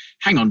went,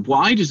 hang on,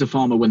 why does a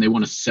farmer, when they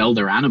want to sell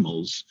their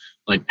animals,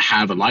 like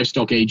have a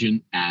livestock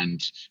agent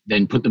and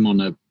then put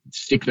them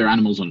stick their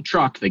animals on a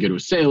truck? They go to a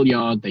sale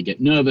yard, they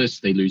get nervous,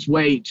 they lose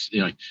weight,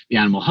 the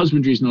animal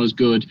husbandry is not as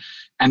good.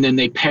 And then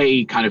they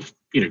pay kind of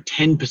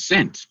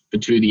 10%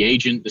 between the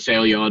agent, the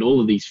sale yard, all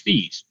of these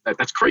fees.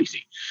 That's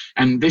crazy.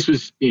 And this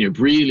was,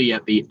 really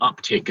at the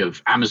uptick of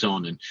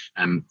Amazon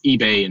and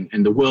eBay,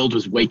 and the world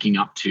was waking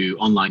up to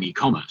online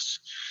e-commerce.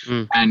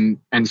 And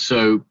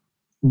so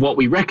what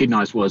we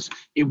recognized was,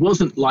 it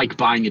wasn't like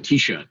buying a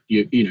t-shirt.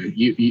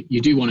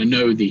 You do want to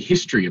know the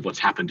history of what's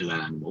happened to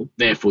that animal.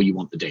 Therefore, you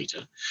want the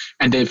data.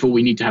 And therefore,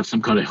 we need to have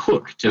some kind of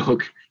hook to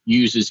hook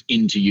users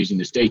into using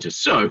this data.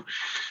 So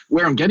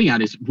where I'm getting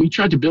at is, we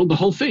tried to build the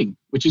whole thing,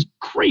 which is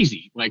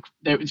crazy.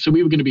 So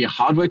we were going to be a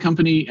hardware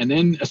company, and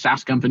then a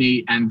SaaS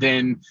company, and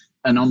then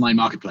an online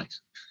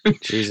marketplace.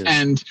 Jesus.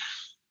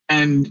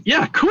 And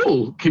yeah,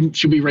 cool.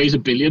 Should we raise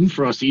 $1 billion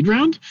for our seed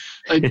round?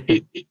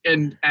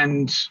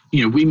 And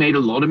we made a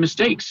lot of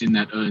mistakes in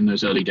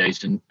those early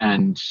days.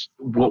 And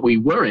what we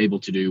were able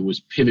to do was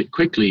pivot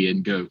quickly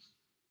and go,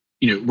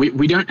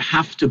 we don't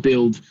have to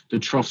build the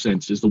trough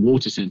sensors, the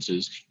water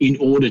sensors, in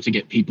order to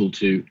get people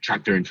to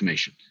track their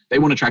information. They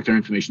want to track their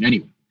information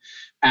anyway.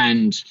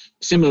 And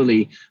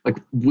similarly, like,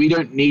 we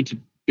don't need to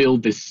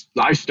build this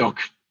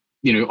livestock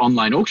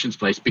online auctions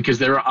place, because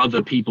there are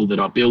other people that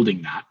are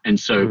building that. And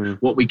so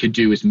what we could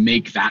do is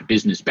make that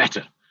business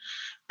better.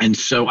 And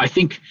so I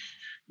think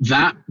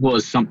that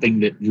was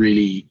something that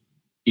really,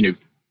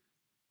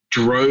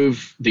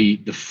 drove the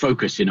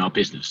focus in our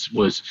business,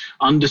 was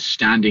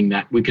understanding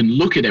that we can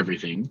look at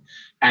everything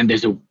and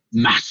there's a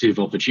massive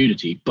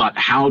opportunity, but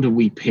how do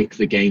we pick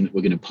the game that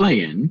we're going to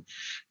play in?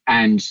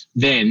 And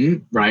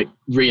then,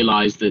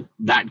 realize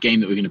that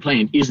game that we're going to play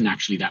in isn't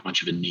actually that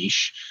much of a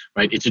niche,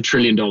 right? It's $1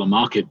 trillion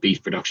market,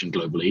 beef production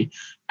globally.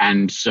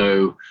 And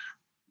so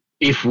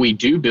if we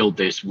do build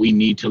this, we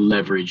need to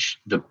leverage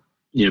the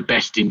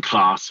best in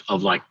class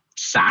of like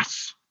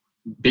SaaS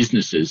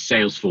businesses,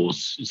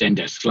 Salesforce,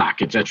 Zendesk,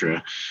 Slack,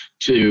 etc.,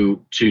 to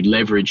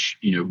leverage,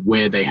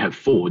 where they have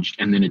forged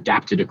and then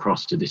adapt it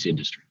across to this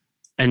industry.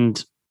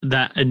 And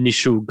that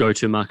initial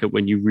go-to market,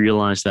 when you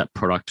realize that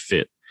product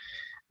fit,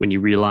 when you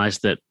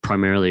realized that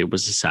primarily it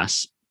was a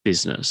SaaS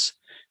business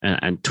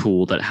and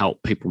tool that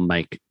helped people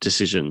make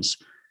decisions,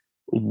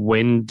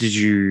 when did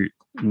you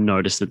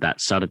notice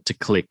that started to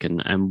click,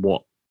 and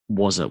what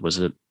was it? Was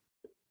it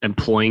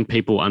employing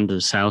people under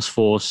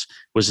Salesforce?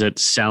 Was it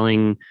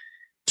selling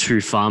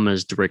to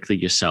farmers directly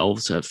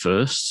yourselves at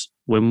first?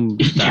 When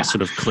did that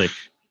sort of click?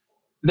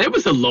 There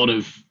was a lot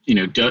of,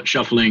 dirt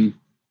shuffling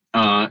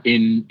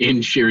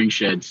in shearing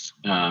sheds.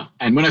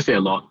 And when I say a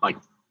lot, like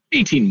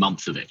 18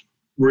 months of it.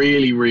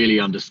 Really, really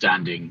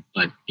understanding,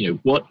 like,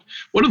 what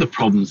are the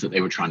problems that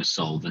they were trying to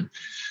solve. And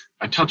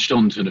I touched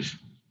on sort of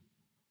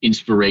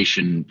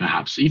inspiration,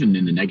 perhaps even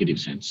in the negative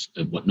sense,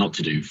 of what not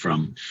to do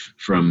from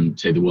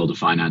say the world of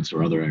finance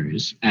or other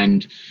areas.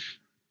 And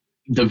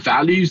the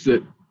values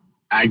that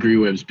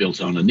AgriWeb's built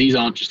on, and these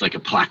aren't just like a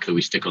plaque that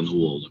we stick on the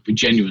wall. We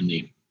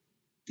genuinely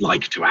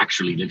like to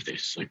actually live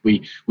this. Like,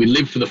 we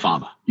live for the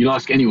farmer. You'll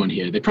ask anyone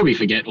here, they probably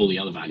forget all the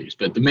other values,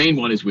 but the main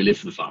one is we live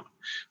for the farmer.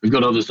 We've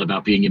got others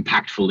about being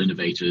impactful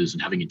innovators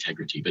and having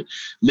integrity, but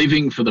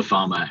living for the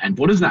farmer. And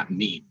what does that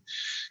mean?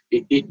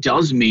 It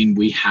does mean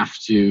we have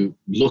to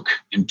look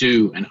and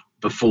do, and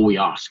before we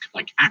ask,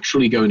 like,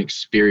 actually go and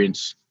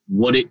experience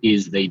what it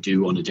is they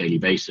do on a daily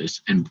basis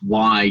and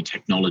why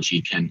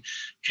technology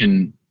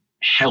can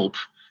help,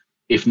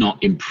 if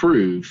not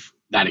improve,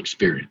 that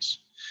experience.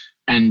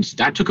 And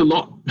that took a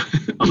lot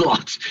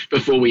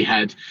before we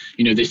had,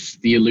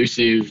 the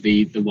elusive,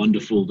 the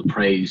wonderful, the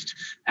praised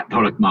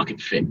product market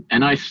fit.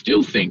 And I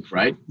still think,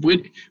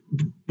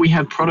 we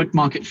have product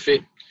market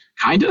fit,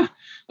 kind of.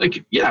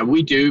 Like, yeah,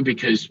 we do,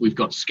 because we've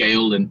got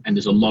scale and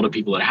there's a lot of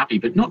people that are happy,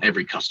 but not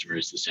every customer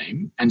is the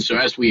same. And so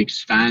as we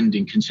expand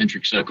in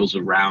concentric circles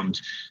around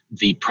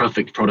the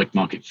perfect product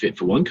market fit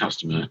for one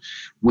customer,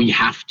 we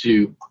have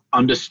to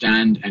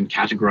understand and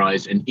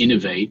categorize and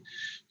innovate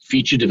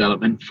feature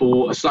development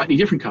for a slightly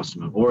different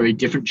customer or a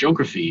different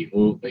geography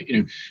or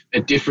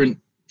a different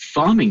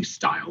farming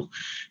style.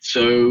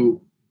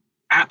 So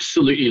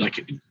absolutely,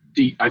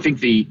 I think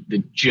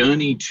the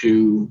journey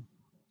to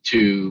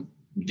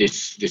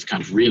this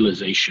kind of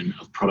realization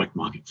of product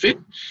market fit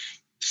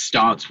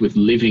starts with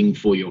living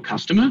for your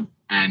customer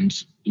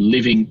and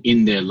living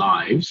in their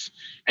lives,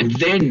 and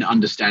then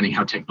understanding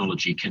how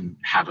technology can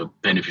have a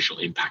beneficial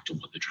impact on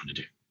what they're trying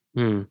to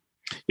do.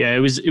 Yeah, it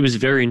was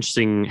very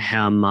interesting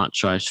how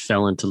much I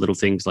fell into little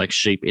things like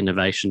Sheep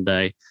Innovation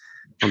Day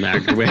on the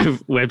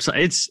AgriWeb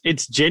website.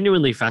 It's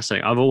genuinely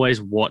fascinating. I've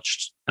always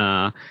watched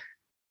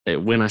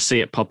when I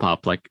see it pop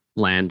up, like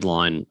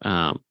Landline,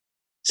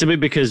 simply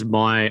because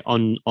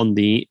on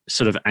the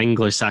sort of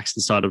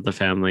Anglo-Saxon side of the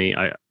family,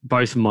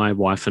 both my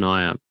wife and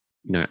I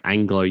are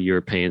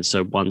Anglo-European.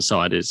 So one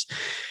side is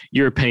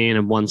European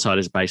and one side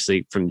is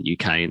basically from the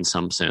UK in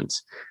some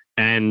sense.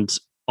 And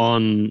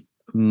on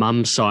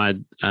mum's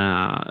side,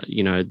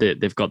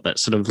 they've got that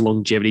sort of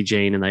longevity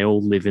gene, and they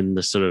all live in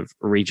the sort of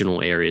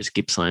regional areas,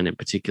 Gippsland in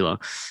particular.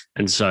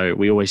 And so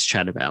we always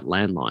chat about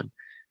Landline.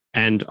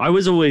 And I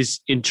was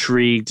always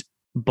intrigued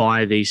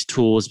by these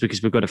tools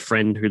because we've got a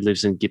friend who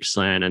lives in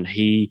Gippsland, and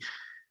he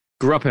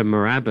grew up in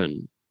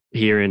Moorabbin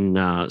here in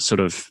sort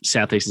of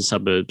southeastern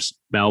suburbs,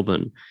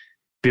 Melbourne,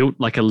 built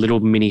like a little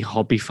mini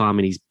hobby farm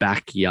in his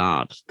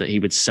backyard that he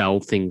would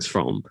sell things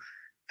from,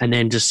 and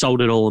then just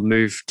sold it all and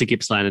moved to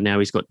Gippsland. And now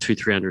he's got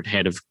 200-300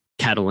 head of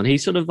cattle. And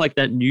he's sort of like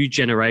that new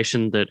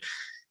generation that,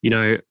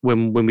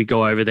 when we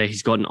go over there,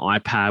 he's got an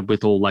iPad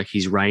with all like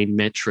his rain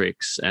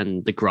metrics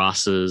and the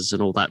grasses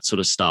and all that sort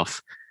of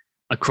stuff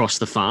across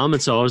the farm.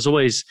 And so I was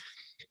always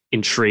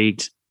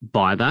intrigued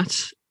by that.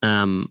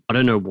 I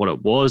don't know what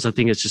it was. I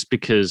think it's just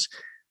because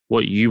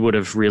what you would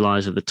have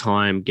realized at the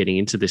time getting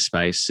into this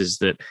space is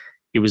that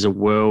it was a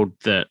world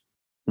that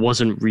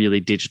wasn't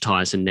really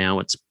digitized, and now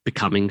it's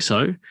becoming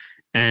so.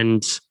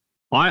 And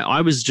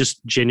I was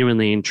just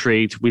genuinely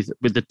intrigued with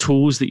the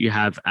tools that you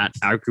have at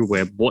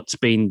AgriWebb. What's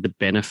been the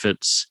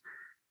benefits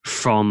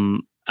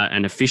from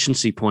an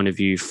efficiency point of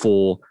view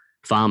for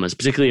farmers,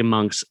 particularly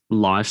amongst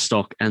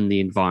livestock and the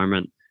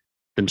environment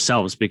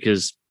themselves?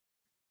 Because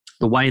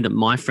the way that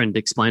my friend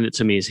explained it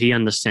to me is he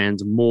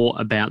understands more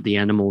about the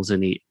animals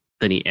than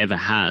he ever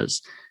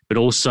has, but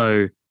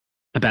also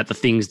about the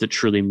things that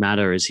truly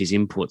matter as his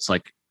inputs,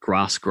 like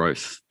grass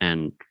growth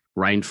and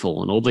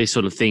rainfall and all these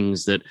sort of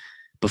things that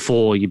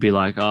before you'd be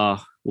like, oh,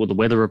 well, the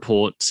weather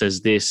report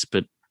says this,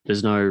 but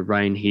there's no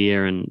rain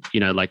here. And,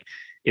 like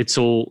it's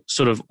all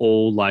sort of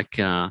like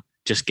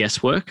just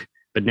guesswork,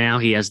 but now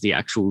he has the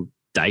actual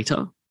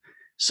data.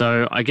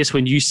 So I guess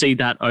when you see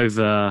that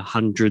over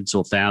hundreds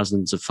or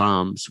thousands of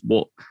farms,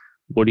 what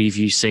have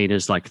you seen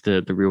as like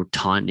the real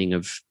tightening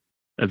of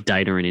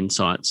data and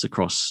insights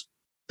across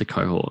the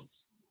cohort?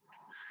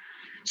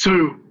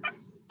 So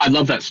I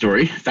love that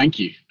story. Thank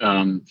you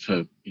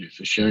for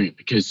sharing it,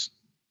 because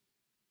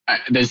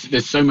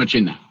there's so much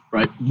in that,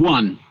 right?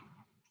 One,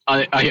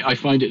 I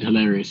find it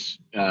hilarious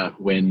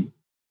when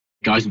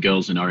guys and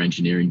girls in our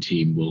engineering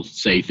team will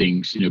say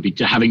things, be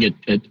having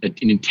an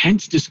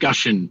intense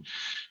discussion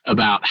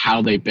about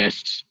how they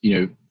best,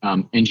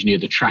 engineer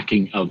the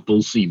tracking of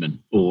bull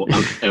semen or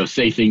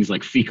say things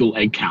like fecal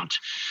egg count.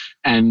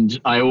 And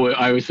I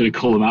always sort of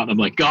call them out. And I'm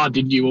like, God,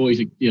 didn't you always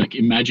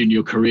imagine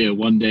your career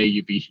one day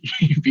you'd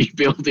be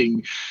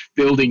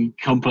building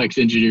complex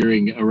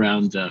engineering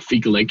around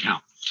fecal egg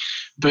count?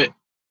 But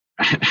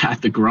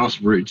at the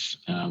grassroots,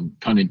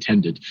 pun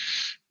intended,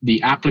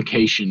 the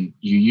application,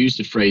 you used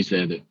a phrase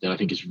there that I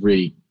think is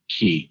really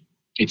key.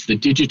 It's the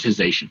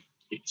digitization.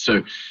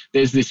 So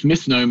there's this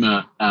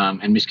misnomer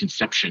and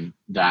misconception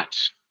that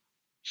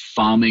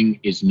farming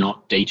is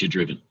not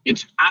data-driven.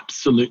 It's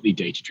absolutely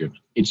data-driven.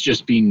 It's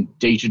just been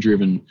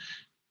data-driven.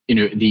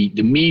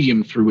 The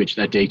medium through which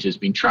that data has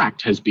been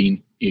tracked has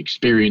been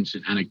experience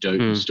and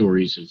anecdotal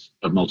stories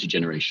of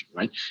multi-generation,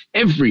 right?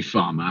 Every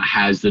farmer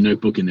has the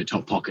notebook in their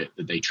top pocket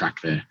that they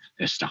track their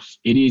stuff.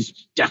 It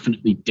is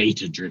definitely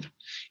data-driven.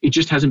 It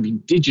just hasn't been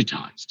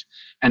digitized.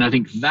 And I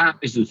think that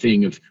is the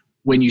thing of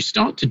when you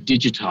start to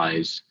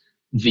digitize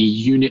the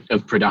unit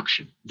of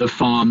production, the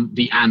farm,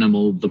 the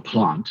animal, the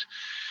plant,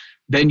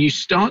 then you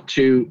start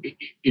to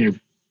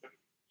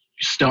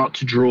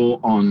draw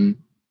on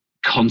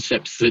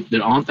concepts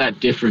that aren't that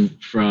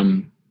different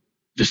from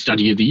the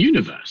study of the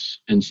universe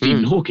and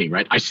Stephen Hawking,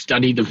 right? I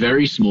study the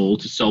very small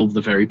to solve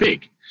the very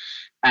big.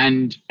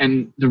 And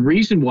the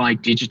reason why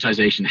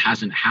digitization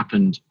hasn't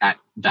happened at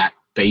that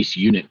base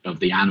unit of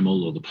the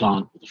animal or the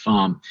plant or the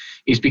farm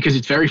is because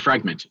it's very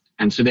fragmented.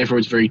 And so therefore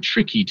it's very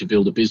tricky to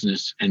build a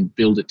business and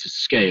build it to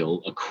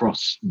scale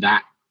across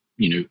that,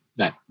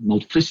 that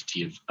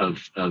multiplicity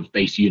of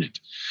base unit.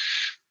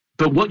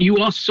 But what you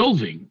are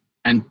solving,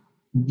 and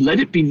let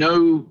there be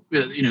no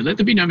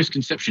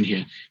misconception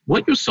here.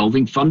 What you're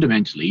solving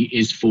fundamentally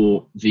is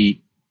for the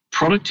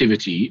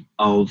productivity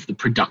of the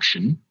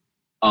production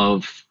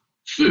of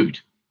food.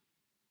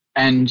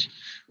 And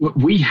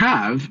we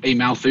have a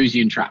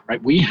Malthusian trap,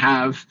 right? We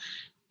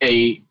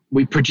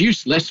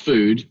produce less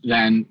food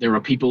than there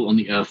are people on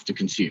the earth to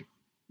consume,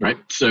 right?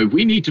 So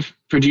we need to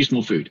produce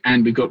more food,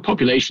 and we've got a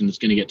population that's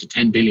going to get to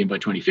 10 billion by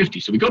 2050.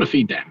 So we've got to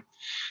feed them.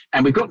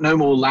 And we've got no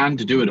more land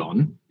to do it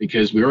on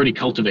because we already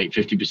cultivate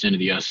 50% of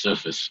the Earth's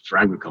surface for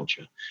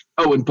agriculture.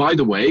 Oh, and by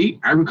the way,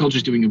 agriculture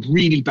is doing a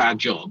really bad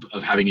job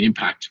of having an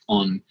impact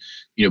on,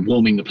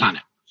 warming the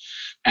planet.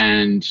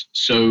 And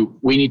so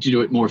we need to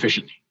do it more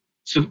efficiently.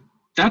 So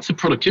that's a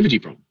productivity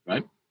problem,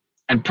 right?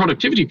 And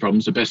productivity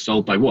problems are best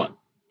solved by what?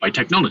 By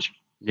technology.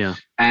 Yeah.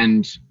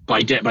 And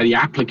by the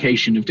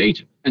application of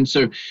data. And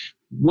so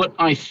what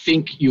I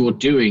think you're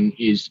doing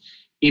is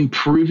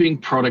improving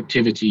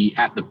productivity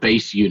at the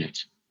base unit,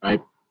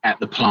 right? At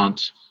the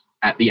plant,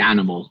 at the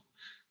animal,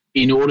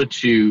 in order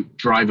to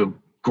drive a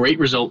great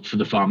result for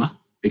the farmer,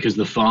 because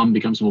the farm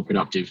becomes more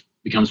productive,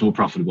 becomes more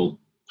profitable,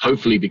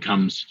 hopefully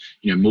becomes,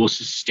 more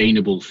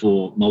sustainable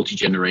for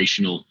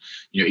multi-generational,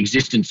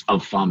 existence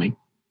of farming.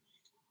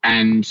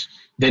 And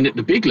then at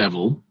the big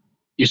level,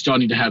 you're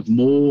starting to have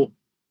more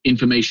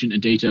information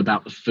and data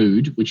about the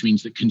food, which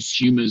means that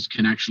consumers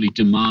can actually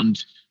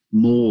demand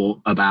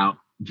more about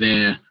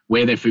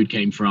where their food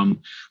came from,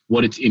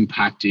 what its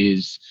impact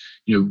is,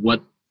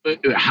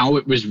 how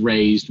it was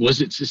raised,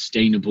 was it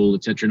sustainable,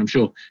 etc. And I'm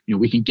sure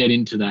we can get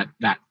into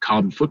that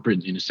carbon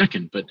footprint in a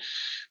second. But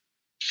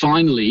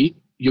finally,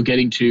 you're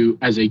getting to,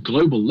 as a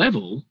global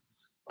level,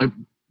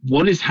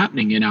 what is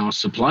happening in our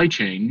supply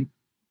chain,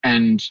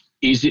 and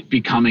is it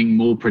becoming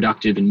more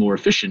productive and more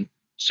efficient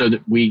so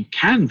that we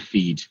can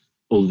feed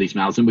all of these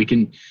mouths and we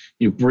can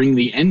bring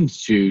the end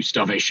to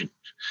starvation.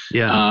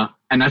 Yeah.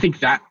 And I think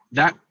that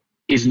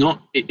is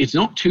it's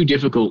not too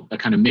difficult a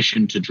kind of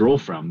mission to draw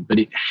from, but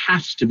it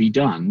has to be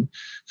done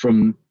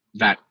from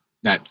that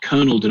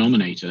kernel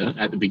denominator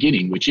at the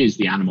beginning, which is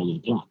the animal or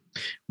the plant.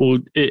 Well,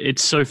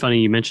 it's so funny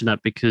you mentioned that,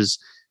 because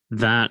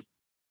that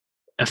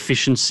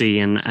efficiency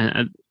and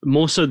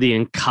more so the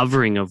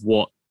uncovering of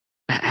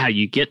how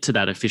you get to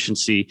that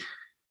efficiency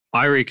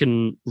I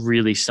reckon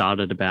really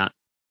started about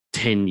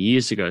 10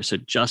 years ago. So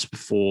just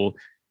before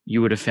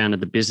you would have founded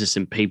the business,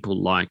 and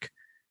people like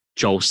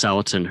Joel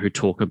Salatin who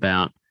talk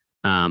about,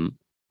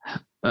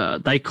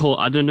 they call,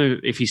 I don't know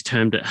if he's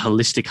termed it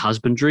holistic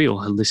husbandry or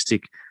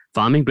holistic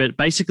farming, but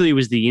basically it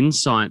was the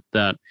insight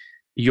that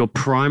your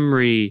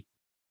primary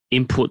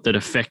input that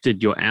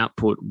affected your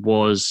output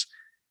was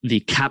the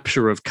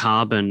capture of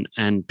carbon,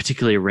 and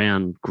particularly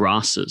around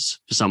grasses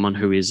for someone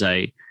who is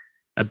a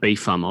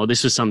beef farmer. Or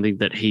this was something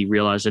that he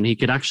realized, and he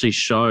could actually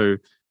show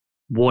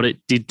what it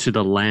did to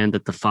the land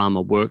that the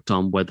farmer worked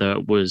on, whether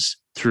it was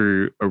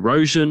through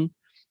erosion,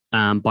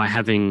 by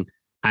having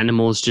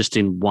animals just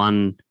in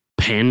one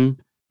pen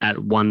at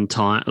one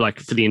time, like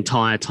for the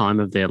entire time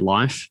of their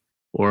life,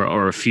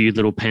 or a few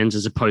little pens,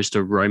 as opposed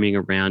to roaming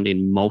around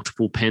in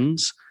multiple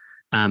pens,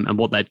 and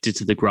what that did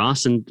to the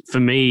grass. And for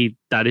me,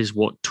 that is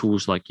what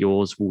tools like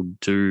yours will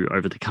do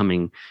over the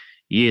coming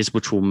years,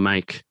 which will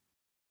make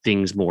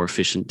things more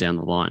efficient down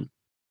the line,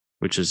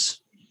 which is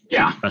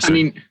I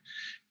mean,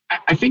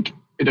 I think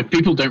that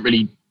people don't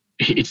really,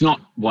 it's not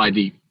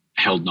widely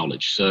held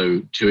knowledge.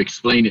 So to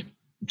explain it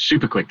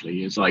super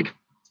quickly is like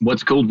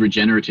what's called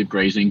regenerative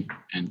grazing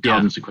and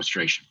carbon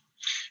sequestration.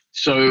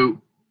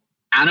 So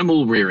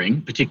animal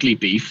rearing, particularly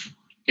beef,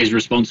 is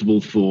responsible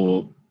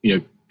for,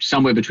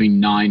 somewhere between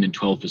 9 and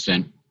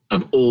 12%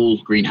 of all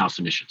greenhouse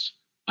emissions.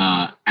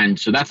 And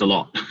so that's a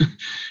lot.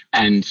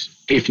 And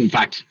if in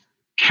fact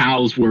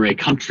cows were a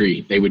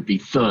country, they would be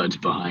third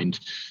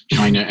behind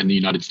China and the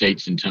United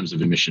States in terms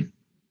of emission.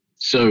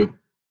 So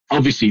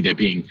obviously they're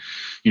being,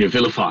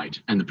 vilified,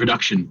 and the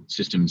production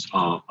systems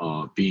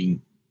are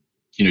being,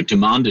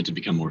 demanded to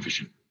become more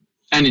efficient.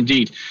 And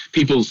indeed,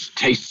 people's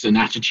tastes and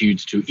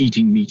attitudes to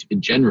eating meat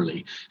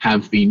generally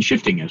have been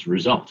shifting as a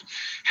result.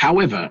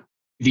 However,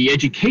 the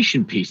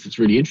education piece that's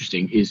really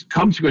interesting is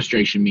carbon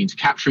sequestration means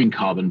capturing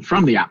carbon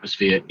from the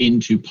atmosphere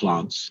into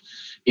plants,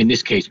 in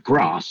this case,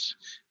 grass,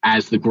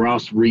 as the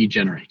grass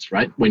regenerates,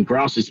 right? When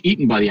grass is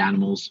eaten by the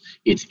animals,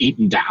 it's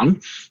eaten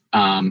down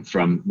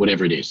from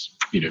whatever it is,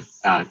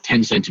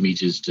 10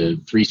 centimeters to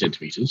 3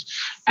 centimeters.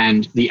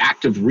 And the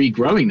act of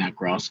regrowing that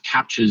grass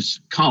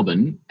captures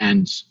carbon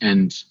and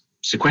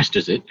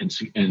sequesters it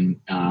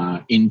and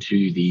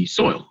into the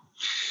soil.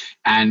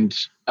 And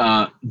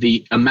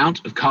the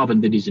amount of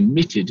carbon that is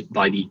emitted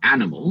by the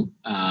animal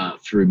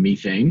through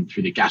methane,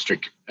 through the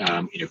gastric,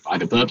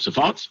 either burps or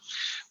farts,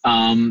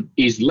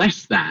 is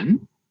less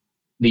than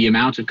the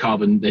amount of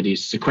carbon that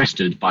is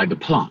sequestered by the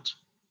plant.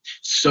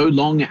 So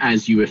long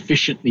as you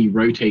efficiently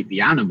rotate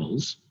the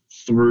animals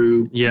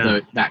through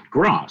that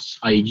grass,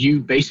 you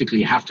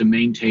basically have to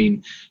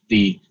maintain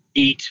the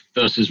eat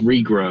versus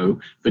regrow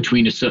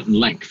between a certain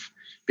length,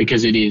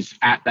 because it is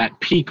at that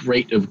peak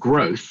rate of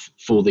growth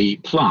for the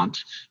plant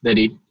that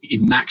it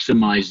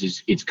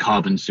maximizes its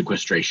carbon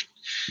sequestration.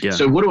 Yeah.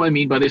 So what do I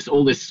mean by this?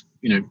 All this,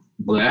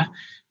 blah?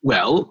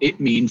 Well, it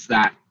means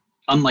that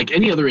unlike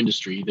any other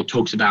industry that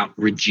talks about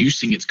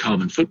reducing its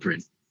carbon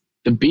footprint,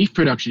 the beef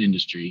production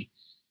industry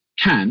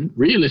can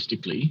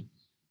realistically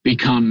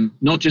become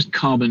not just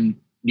carbon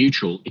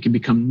neutral, it can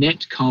become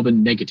net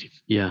carbon negative.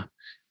 Yeah.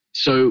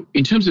 So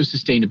in terms of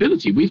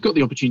sustainability, we've got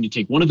the opportunity to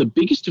take one of the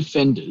biggest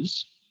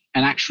offenders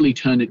and actually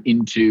turn it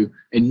into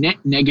a net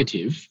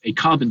negative, a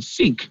carbon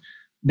sink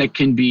that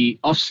can be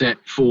offset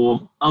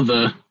for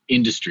other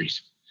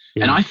industries.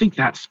 Yeah. And I think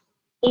that's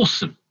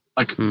awesome.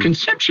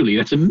 Conceptually,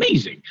 that's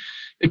amazing.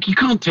 Like, you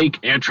can't take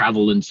air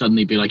travel and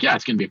suddenly be like,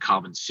 it's going to be a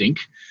carbon sink,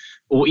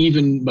 or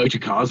even motor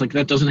cars. Like,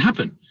 that doesn't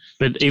happen.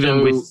 But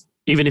even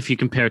if you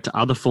compare it to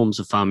other forms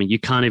of farming, you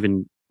can't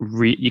even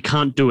you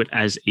can't do it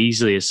as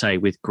easily as, say,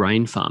 with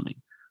grain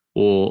farming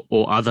or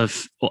other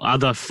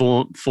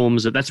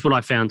forms of. That's what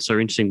I found so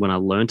interesting when I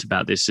learned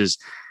about this is,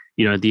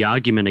 the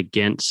argument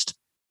against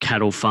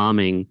cattle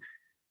farming,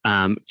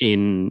 with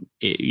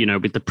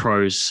the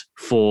pros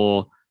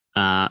for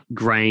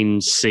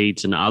grains,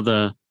 seeds, and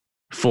other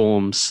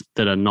forms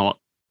that are not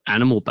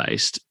animal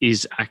based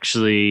is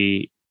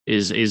actually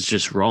is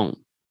just wrong,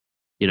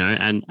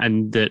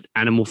 and that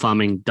animal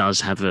farming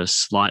does have a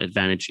slight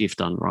advantage if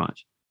done right.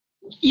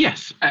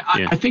 Yes,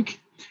 I think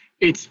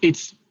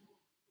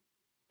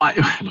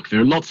look,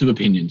 there are lots of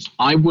opinions.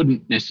 I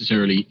wouldn't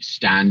necessarily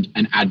stand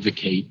and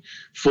advocate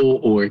for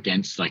or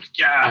against,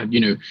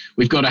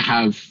 we've got to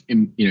have,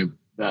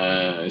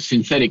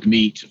 synthetic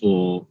meat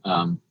or,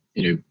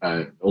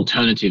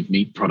 alternative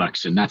meat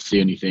products, and that's the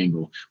only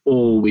thing,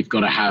 or we've got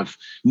to have,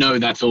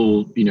 that's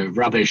all,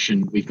 rubbish,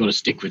 and we've got to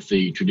stick with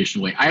the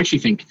traditional way. I actually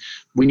think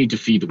we need to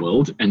feed the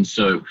world. And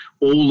so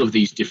all of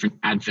these different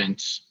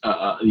advents,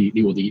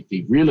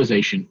 the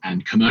realization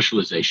and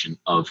commercialization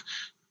of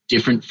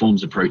different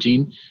forms of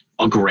protein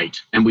are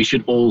great, and we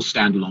should all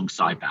stand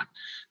alongside that.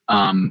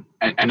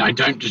 And I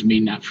don't just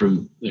mean that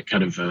from the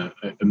kind of a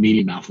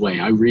mealy mouth way.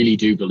 I really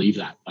do believe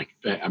that. Like,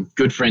 I'm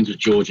good friends with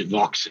George at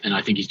Vox, and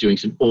I think he's doing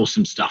some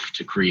awesome stuff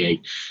to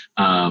create,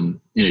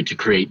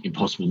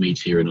 Impossible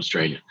Meats here in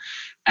Australia.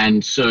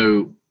 And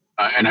so,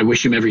 and I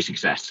wish him every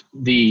success.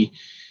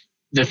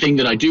 The thing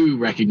that I do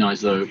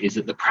recognize, though, is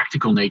that the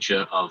practical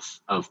nature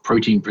of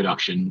protein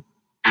production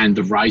and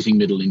the rising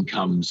middle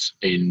incomes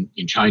in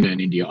China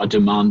and India are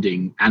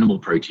demanding animal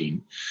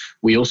protein.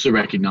 We also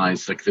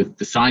recognize like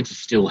the science is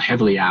still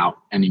heavily out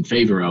and in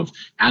favor of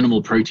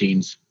animal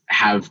proteins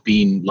have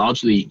been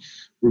largely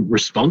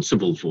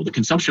responsible for the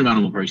consumption of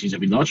animal proteins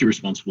have been largely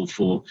responsible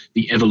for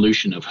the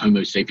evolution of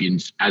Homo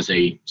sapiens as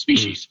a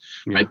species.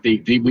 Right?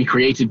 We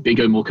created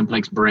bigger, more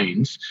complex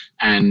brains,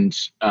 and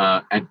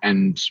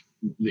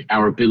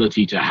our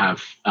ability to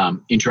have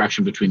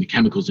interaction between the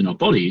chemicals in our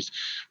bodies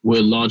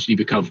were largely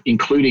because,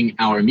 including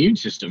our immune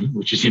system,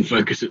 which is in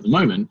focus at the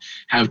moment,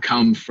 have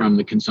come from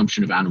the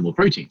consumption of animal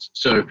proteins.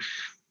 So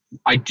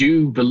I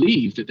do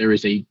believe that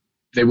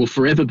there will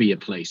forever be a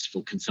place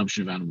for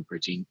consumption of animal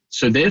protein.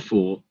 So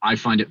therefore, I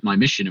find it my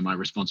mission and my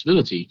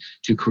responsibility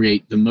to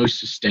create the most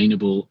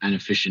sustainable and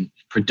efficient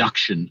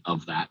production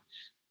of that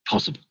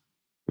possible.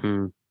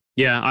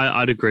 Yeah,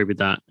 I'd agree with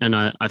that. And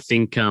I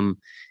think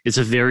it's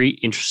a very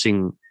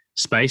interesting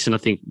space. And I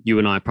think you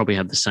and I probably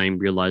have the same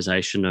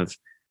realization of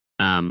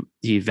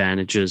the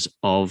advantages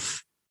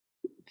of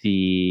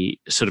the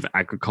sort of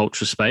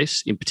agriculture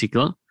space in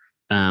particular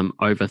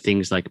over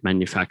things like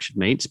manufactured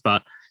meats.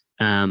 But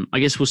I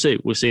guess we'll see.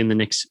 We'll see in the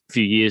next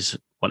few years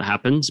what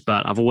happens.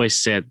 But I've always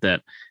said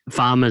that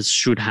farmers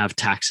should have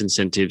tax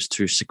incentives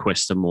to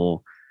sequester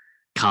more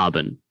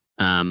carbon.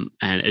 And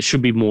it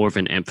should be more of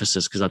an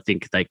emphasis because I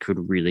think they could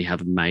really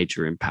have a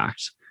major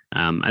impact.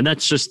 And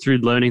that's just through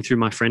learning through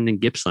my friend in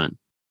Gippsland.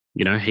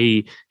 You know,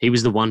 he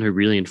was the one who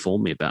really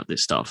informed me about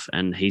this stuff,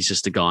 and he's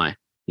just a guy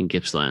in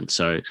Gippsland.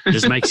 So it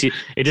just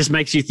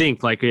makes you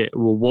think like,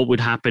 well, what would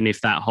happen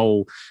if that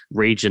whole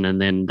region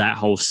and then that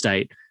whole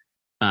state,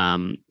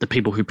 the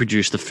people who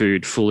produce the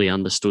food fully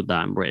understood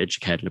that and were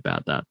educated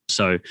about that.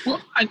 So, well,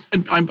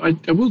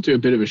 I will do a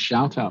bit of a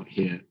shout out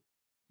here.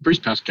 Bruce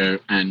Pascoe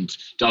and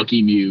Dark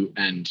Emu,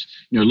 and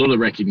a lot of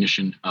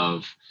recognition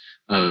of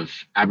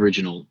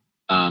Aboriginal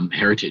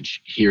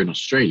heritage here in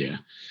Australia.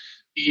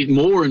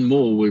 More and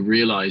more, we're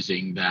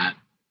realizing that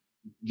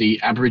the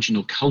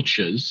Aboriginal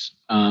cultures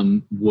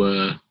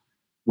were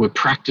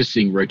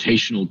practicing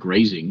rotational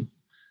grazing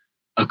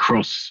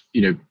across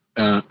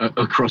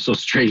across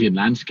Australian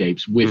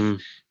landscapes with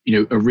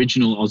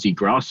original Aussie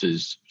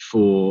grasses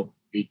for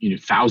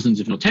thousands,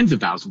 if not tens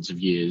of thousands of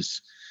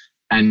years.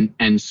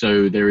 And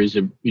so there is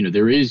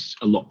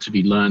a lot to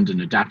be learned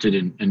and adapted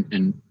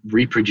and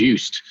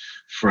reproduced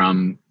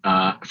from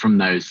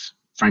those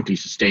frankly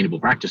sustainable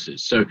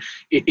practices. So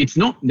it's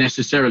not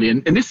necessarily,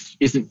 and this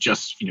isn't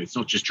just it's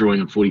not just drawing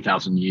on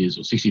 40,000 years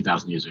or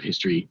 60,000 years of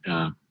history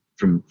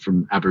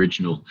from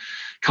Aboriginal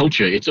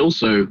culture. It's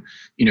also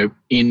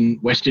in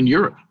Western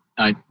Europe,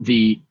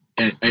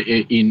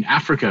 in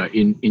Africa,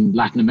 in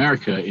Latin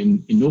America,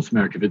 in North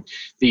America, but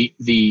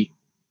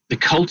the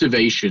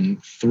cultivation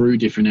through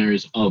different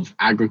areas of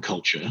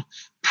agriculture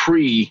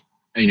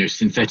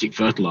synthetic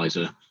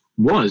fertilizer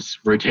was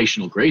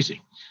rotational grazing.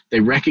 They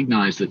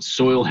recognized that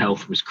soil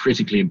health was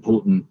critically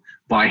important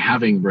by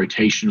having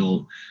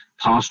rotational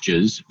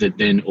pastures that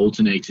then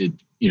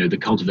alternated the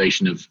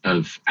cultivation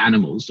of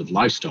animals, of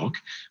livestock,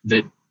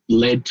 that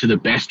led to the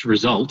best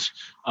result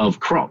of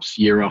crops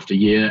year after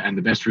year and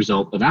the best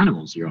result of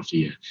animals year after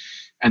year.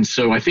 And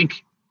so I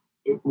think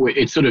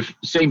it's sort of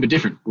same but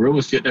different. We're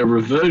almost at a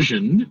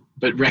reversion,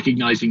 but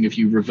recognizing if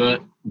you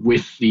revert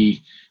with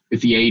the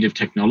aid of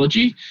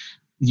technology,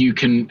 you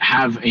can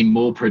have a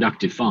more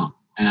productive farm.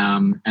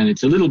 And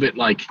it's a little bit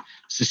like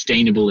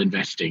sustainable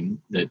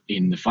investing that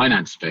in the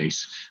finance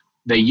space,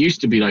 they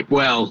used to be like,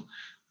 well,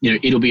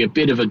 it'll be a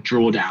bit of a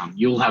drawdown.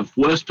 You'll have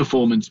worse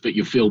performance, but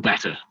you'll feel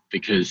better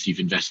because you've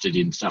invested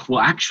in stuff. Well,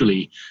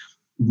 actually,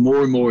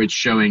 more and more it's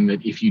showing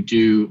that if you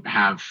do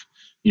have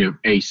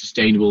a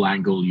sustainable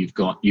angle,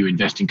 you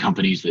invest in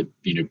companies that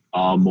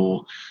are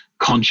more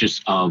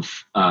conscious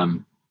of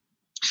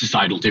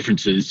societal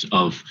differences,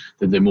 of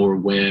that they're more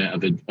aware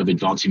of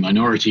advancing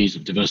minorities,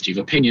 of diversity of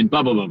opinion,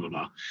 blah blah blah blah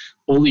blah.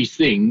 All these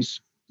things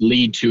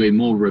lead to a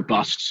more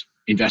robust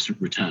investment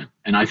return,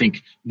 and I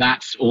think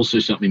that's also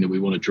something that we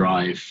want to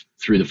drive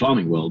through the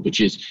farming world,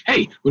 which is,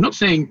 hey, we're not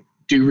saying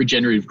do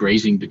regenerative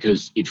grazing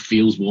because it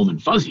feels warm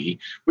and fuzzy.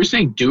 We're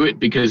saying do it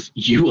because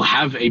you will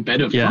have a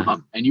better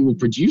farm and you will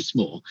produce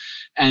more,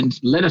 and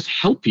let us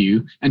help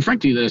you. And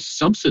frankly, let us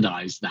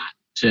subsidize that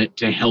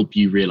to help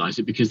you realize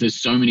it, because there's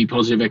so many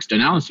positive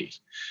externalities.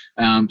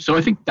 So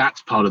I think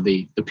that's part of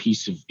the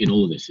piece in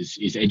all of this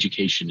is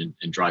education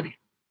and driving it.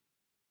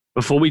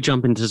 Before we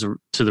jump into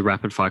the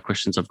rapid fire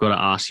questions, I've got to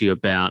ask you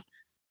about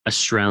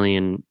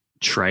Australian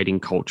trading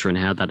culture and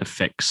how that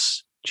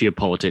affects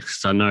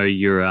geopolitics. I know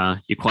you're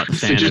quite the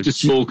fan. So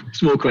just a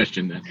small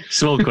question then.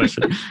 Small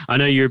question. I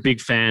know you're a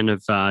big fan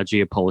of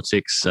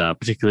geopolitics,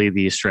 particularly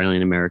the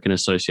Australian American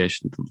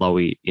Association, the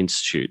Lowy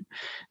Institute.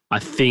 I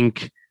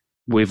think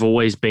we've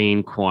always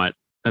been quite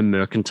a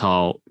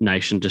mercantile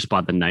nation just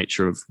by the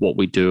nature of what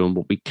we do and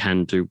what we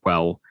can do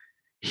well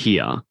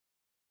here.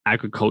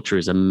 Agriculture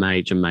is a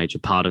major, major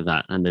part of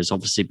that. And there's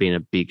obviously been a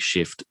big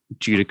shift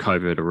due to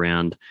COVID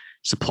around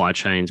supply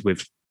chains.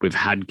 We've we've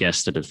had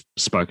guests that have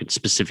spoken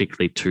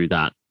specifically to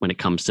that when it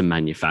comes to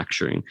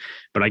manufacturing.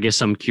 But I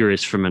guess I'm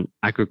curious from an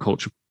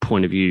agriculture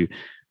point of view,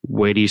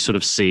 where do you sort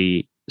of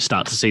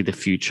start to see the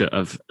future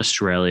of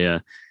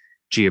Australia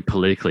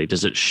geopolitically?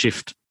 Does it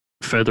shift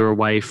further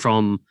away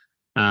from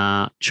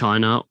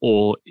China,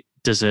 or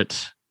does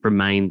it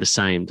remain the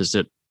same? Does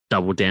it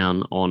double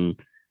down on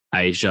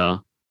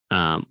Asia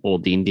or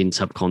the Indian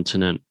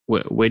subcontinent?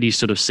 Where do you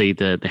sort of see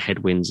the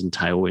headwinds and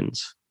tailwinds?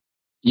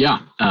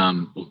 Yeah,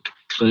 well,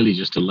 clearly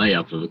just a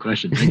layup of a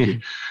question. Thank you.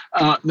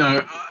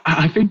 No,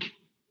 I think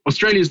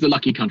Australia is the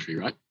lucky country,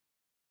 right?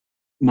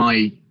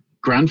 My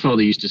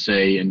grandfather used to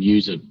say and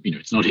use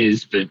it's not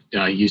his, but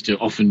he used to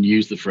often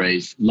use the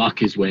phrase,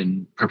 luck is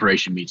when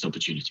preparation meets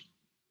opportunity.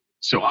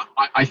 So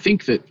I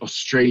think that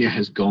Australia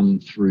has gone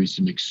through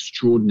some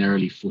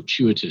extraordinarily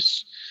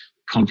fortuitous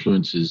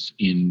confluences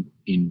in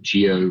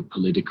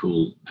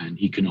geopolitical and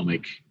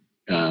economic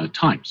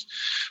times,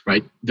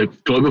 right? The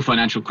global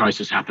financial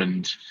crisis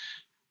happened,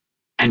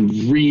 and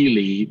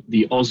really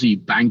the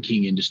Aussie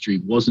banking industry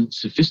wasn't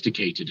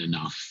sophisticated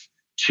enough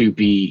to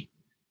be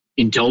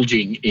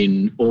indulging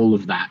in all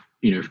of that,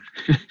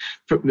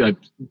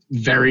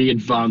 very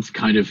advanced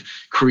kind of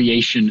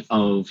creation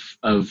of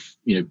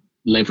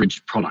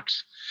leveraged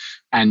products.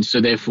 And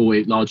so therefore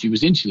it largely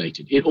was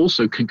insulated. It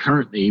also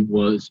concurrently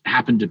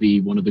happened to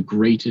be one of the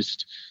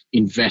greatest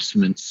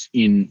investments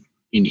in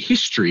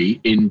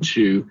history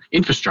into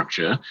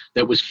infrastructure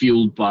that was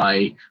fueled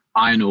by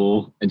iron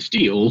ore and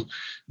steel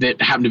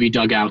that happened to be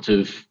dug out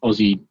of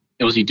Aussie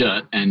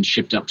dirt and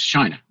shipped up to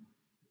China.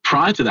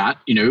 Prior to that,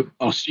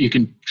 you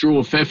can draw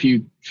a fair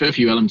few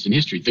elements in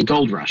history. The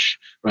gold rush,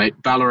 right?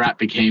 Ballarat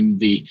became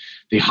the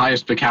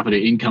highest per capita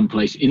income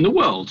place in the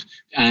world,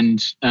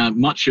 and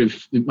much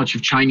of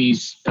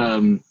Chinese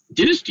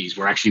dynasties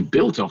were actually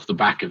built off the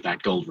back of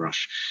that gold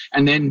rush.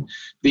 And then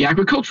the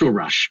agricultural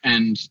rush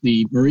and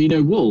the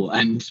merino wool,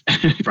 and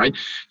right,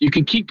 you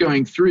can keep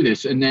going through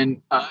this. And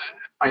then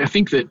I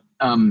think that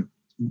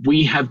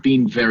we have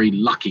been very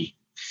lucky.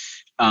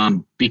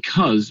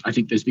 Because I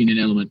think there's been an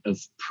element of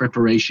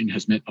preparation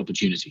has met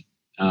opportunity.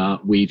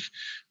 We've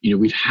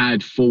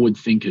had forward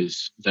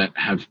thinkers that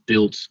have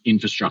built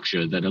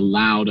infrastructure that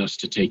allowed us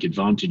to take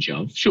advantage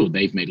of. Sure,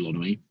 they've made a lot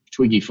of money.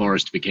 Twiggy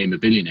Forrest became a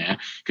billionaire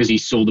because he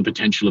saw the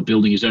potential of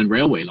building his own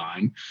railway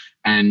line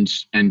and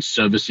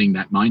servicing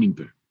that mining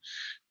boom.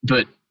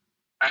 But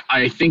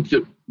I think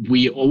that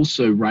we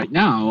also right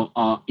now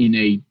are in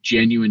a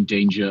genuine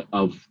danger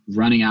of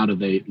running out of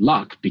the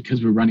luck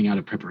because we're running out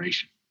of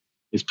preparation.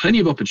 There's plenty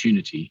of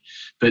opportunity,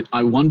 but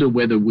I wonder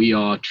whether we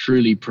are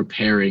truly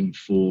preparing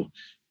for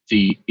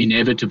the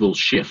inevitable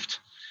shift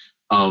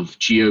of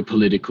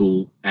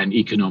geopolitical and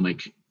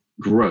economic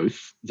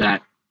growth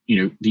that,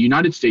 the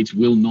United States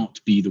will not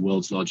be the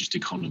world's largest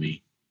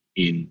economy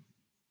in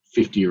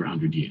 50 or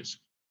 100 years.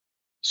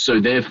 So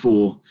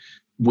therefore,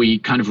 we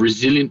kind of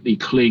resiliently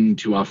cling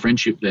to our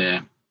friendship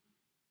there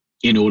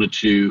in order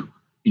to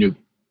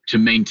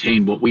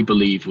maintain what we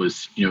believe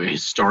was, a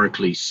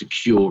historically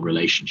secure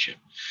relationship.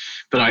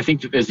 But I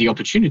think that there's the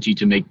opportunity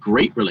to make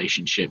great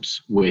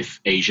relationships with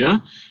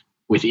Asia,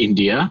 with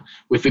India,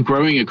 with the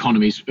growing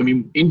economies. I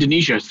mean,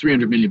 Indonesia has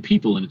 300 million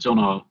people and it's on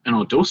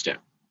our doorstep.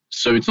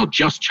 So it's not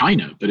just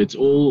China, but it's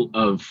all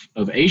of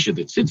Asia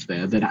that sits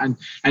there.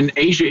 And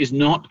Asia is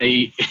not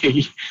a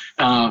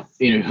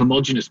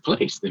homogenous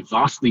place. They're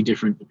vastly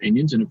different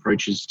opinions and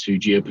approaches to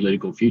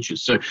geopolitical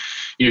futures. So,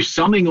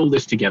 summing all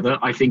this together,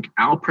 I think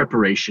our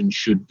preparation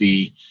should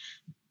be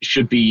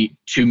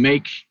to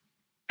make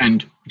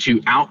and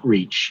to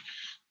outreach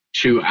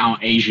to our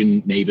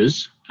Asian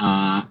neighbors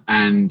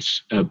and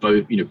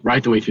both,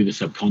 right the way through the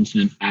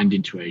subcontinent and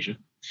into Asia,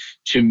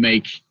 to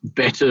make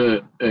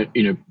better,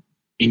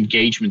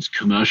 engagements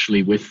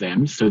commercially with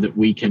them so that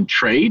we can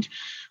trade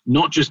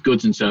not just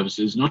goods and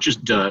services, not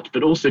just dirt,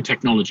 but also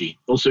technology,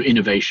 also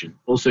innovation,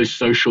 also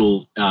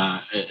social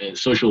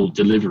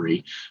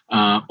delivery,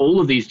 all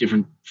of these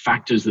different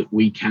factors that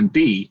we can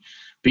be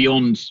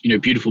beyond,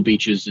 beautiful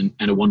beaches and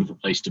a wonderful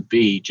place to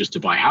be just to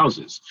buy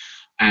houses.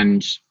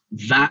 And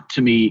that,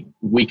 to me,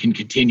 we can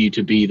continue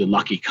to be the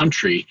lucky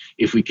country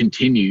if we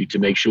continue to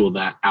make sure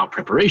that our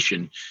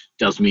preparation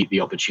does meet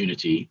the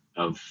opportunity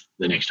of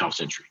the next half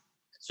century.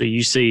 So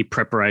you see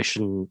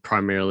preparation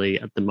primarily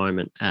at the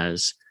moment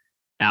as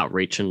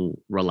outreach and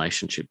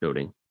relationship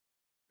building?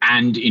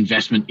 And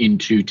investment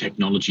into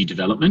technology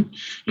development,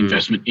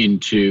 investment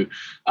into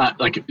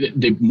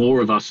the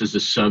more of us as a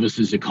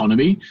services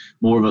economy,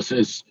 more of us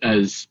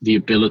as the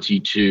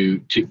ability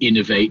to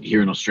innovate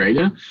here in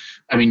Australia.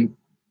 I mean,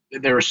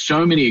 there are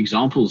so many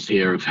examples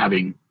here of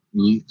having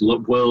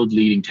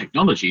world-leading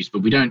technologies,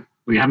 but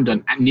we haven't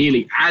done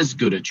nearly as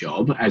good a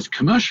job as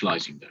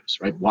commercializing those,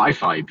 right?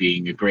 Wi-Fi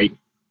being a great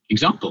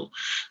example.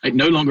 Like,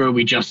 no longer are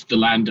we just the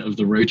land of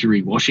the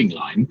rotary washing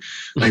line.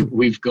 Like,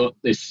 we've got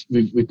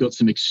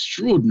some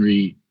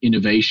extraordinary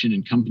innovation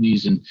in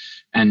companies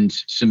and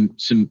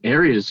some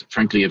areas,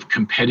 frankly, of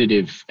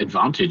competitive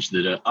advantage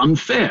that are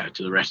unfair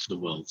to the rest of the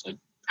world. Like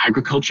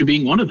agriculture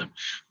being one of them,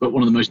 but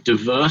one of the most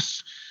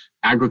diverse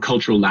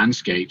agricultural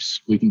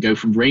landscapes. We can go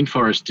from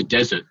rainforest to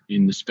desert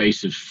in the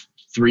space of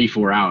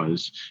 3-4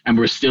 hours, and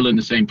we're still in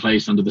the same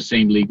place under the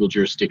same legal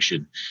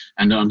jurisdiction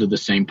and under the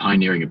same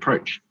pioneering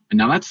approach. And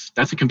now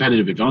that's a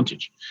competitive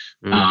advantage.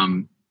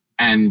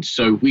 And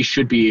so we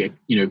should be,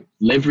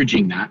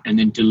 leveraging that and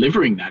then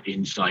delivering that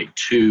insight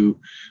to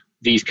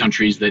these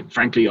countries that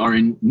frankly are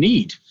in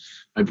need.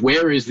 Of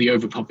where is the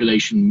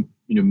overpopulation,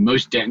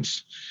 most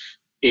dense?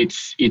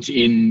 It's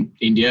in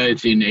India,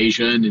 it's in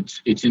Asia, and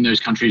it's in those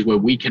countries where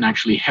we can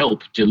actually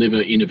help deliver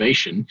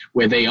innovation,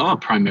 where they are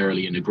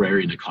primarily an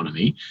agrarian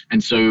economy.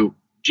 And so,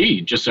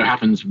 it just so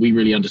happens we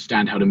really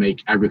understand how to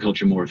make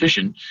agriculture more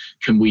efficient.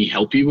 Can we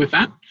help you with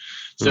that?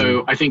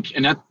 So I think,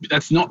 and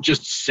that's not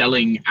just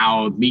selling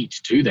our meat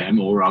to them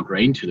or our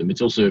grain to them.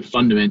 It's also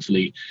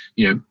fundamentally,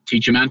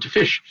 teach a man to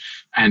fish.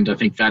 And I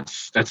think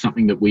that's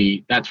something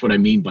that's what I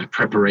mean by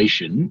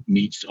preparation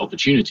meets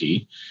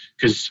opportunity,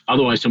 because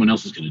otherwise someone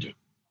else is going to do it.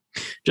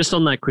 Just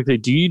on that quickly,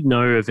 do you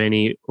know of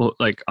any,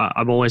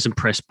 I'm always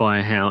impressed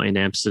by how in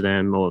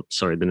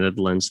the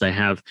Netherlands, they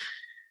have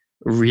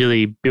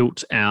really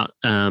built out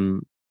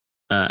an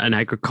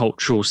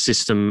agricultural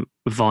system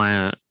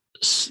via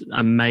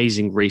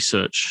amazing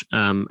research,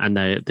 and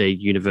their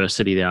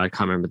university there, I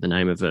can't remember the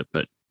name of it,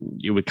 but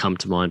you would come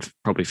to mind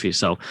probably for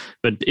yourself.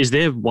 But is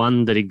there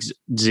one that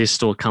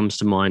exists or comes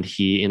to mind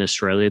here in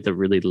Australia that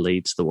really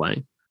leads the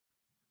way?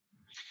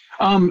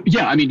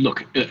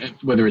 Look,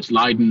 whether it's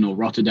Leiden or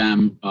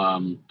Rotterdam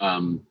and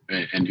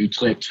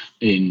Utrecht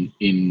in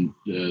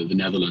the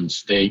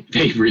Netherlands, they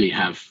really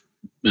have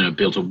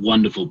built a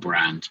wonderful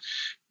brand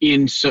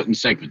in certain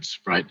segments,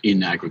 right,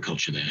 in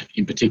agriculture there,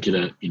 in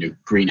particular,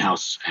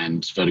 greenhouse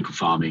and vertical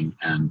farming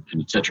and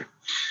et cetera.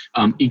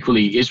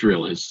 Equally,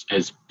 Israel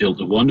has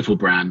built a wonderful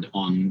brand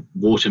on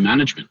water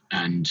management.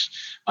 And,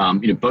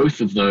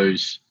 both of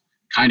those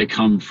kind of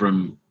come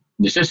from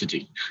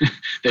necessity.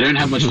 They don't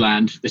have much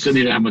land. They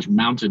certainly don't have much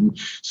mountain.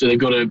 So they've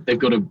got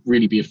to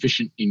really be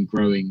efficient in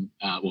growing,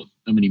 how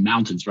many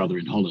mountains rather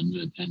in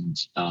Holland and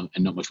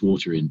not much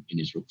water in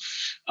Israel.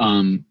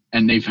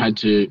 And they've had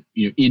to,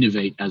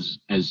 innovate as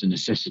a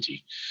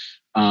necessity.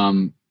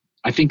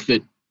 I think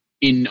that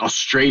in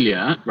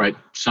Australia, right,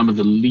 some of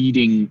the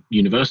leading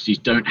universities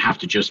don't have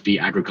to just be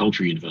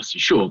agricultural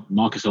universities. Sure,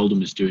 Marcus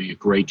Oldham is doing a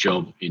great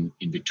job in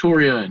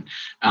Victoria,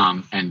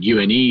 and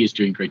UNE is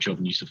doing a great job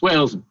in New South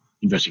Wales, and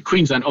University of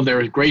Queensland. There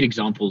are great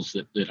examples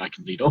that I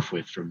can lead off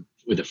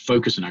with a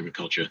focus on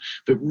agriculture,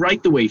 but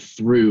right the way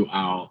through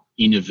our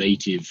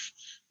innovative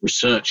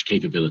research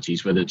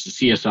capabilities, whether it's the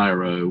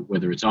CSIRO,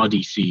 whether it's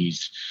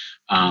RDCs,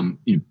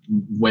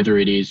 whether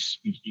it is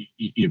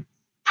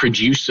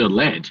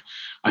producer-led,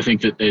 I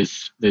think that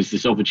there's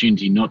this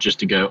opportunity not just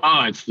to go,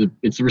 it's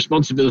the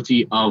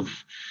responsibility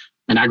of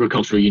an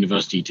agricultural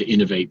university to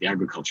innovate the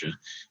agriculture.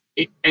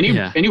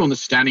 Anyone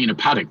that's standing in a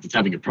paddock that's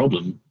having a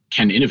problem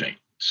can innovate.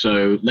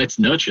 So let's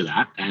nurture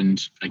that and,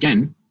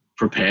 again,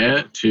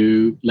 prepare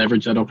to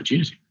leverage that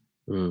opportunity.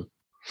 All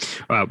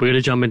right, we're going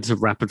to jump into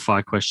rapid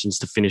fire questions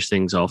to finish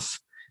things off.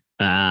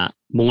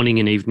 Morning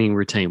and evening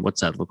routine,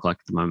 what's that look like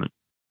at the moment?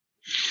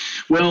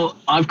 Well,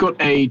 I've got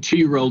a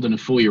 2-year-old and a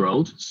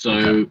 4-year-old,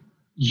 so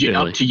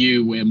up to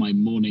you where my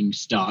morning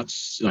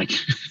starts.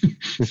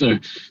 So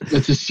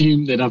let's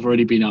assume that I've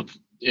already been up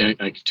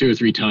like 2 or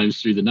 3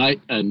 times through the night,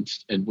 and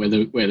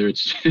whether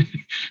it's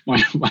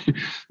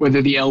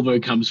whether the elbow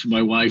comes from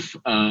my wife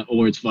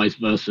or it's vice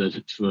versa,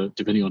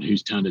 depending on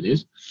whose turn it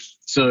is.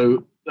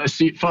 So let's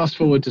see. Fast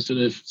forward to sort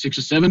of 6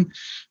 or 7.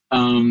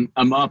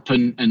 I'm up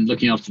and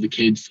looking after the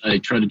kids. I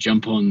try to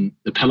jump on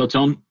the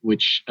Peloton,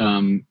 which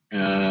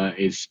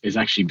is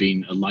actually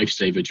been a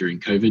lifesaver during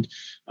COVID,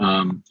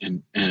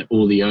 and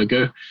or the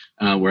Ergo,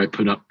 where I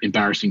put up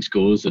embarrassing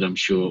scores that I'm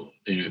sure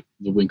the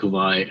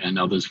Winklevi and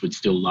others would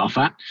still laugh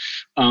at.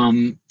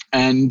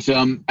 And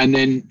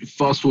then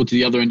fast forward to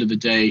the other end of the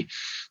day,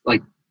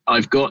 like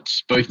I've got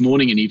both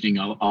morning and evening.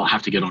 I'll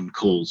have to get on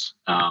calls.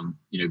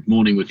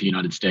 Morning with the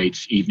United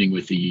States, evening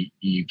with the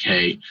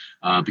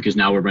UK, because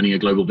now we're running a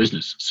global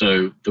business.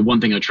 So the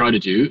one thing I try to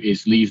do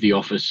is leave the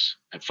office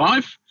at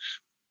 5,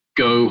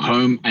 go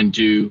home and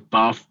do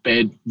bath,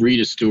 bed, read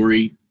a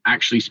story,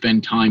 actually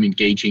spend time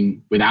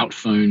engaging without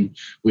phone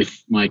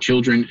with my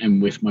children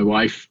and with my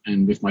wife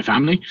and with my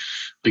family,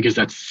 because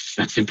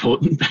that's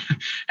important.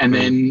 And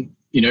then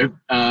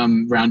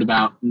round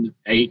about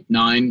 8,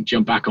 9,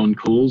 jump back on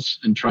calls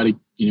and try to,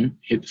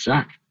 hit the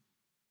sack.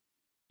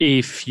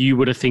 If you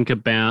were to think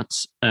about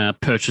a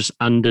purchase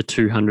under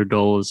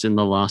 $200 in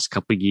the last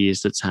couple of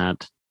years that's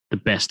had the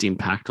best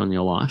impact on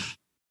your life,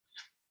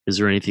 is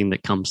there anything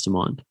that comes to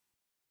mind?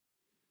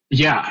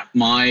 Yeah,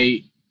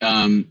 my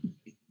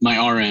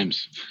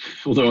RMs,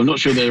 although I'm not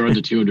sure they're under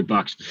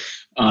 $200.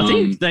 I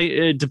think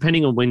they,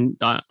 depending on when,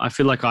 I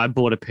feel like I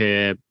bought a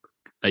pair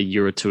a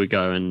year or 2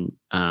 ago,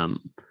 and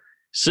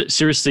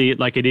seriously,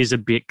 like, it is a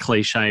bit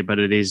cliche, but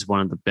it is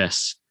one of the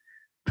best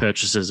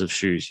purchases of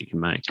shoes you can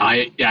make.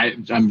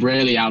 I'm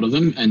rarely out of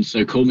them, and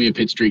so call me a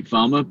Pitt Street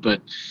farmer,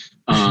 but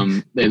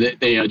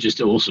They are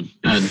just awesome,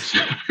 and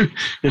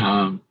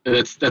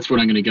that's what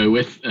I'm going to go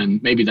with.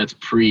 And maybe that's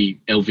pre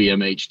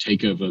LVMH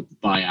takeover,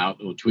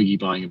 buyout, or Twiggy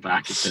buying it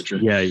back, etc.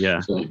 Yeah.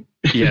 So.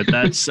 Yeah,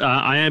 that's.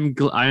 I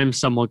am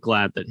somewhat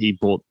glad that he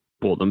bought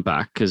them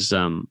back, because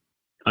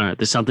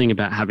there's something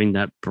about having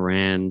that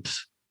brand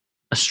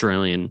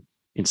Australian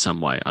in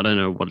some way. I don't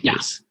know what it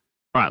is.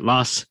 All right,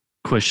 last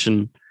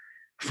question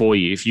for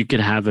you. If you could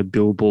have a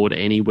billboard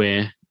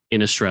anywhere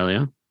in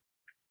Australia,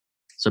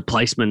 so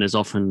placement is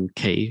often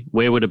key,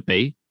 where would it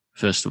be,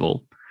 first of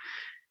all?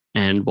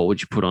 And what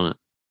would you put on it?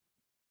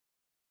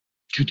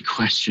 Good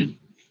question.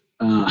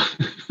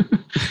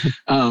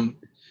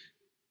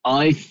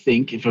 I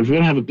think if I was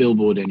going to have a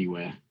billboard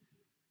anywhere,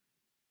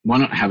 why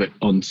not have it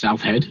on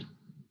South Head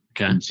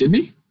in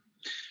Sydney?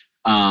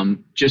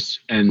 And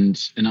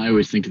I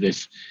always think of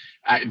this,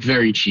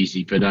 very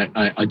cheesy, but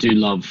I do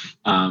love,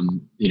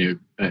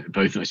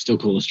 both. I still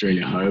call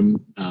Australia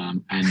home,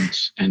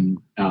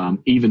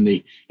 and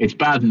even it's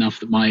bad enough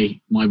that my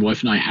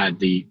wife and I had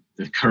the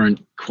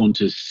current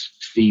Qantas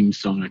theme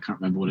song. I can't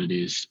remember what it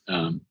is.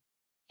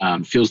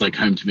 Feels like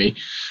home to me.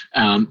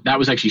 That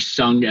was actually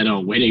sung at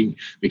our wedding,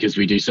 because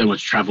we do so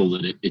much travel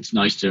that it's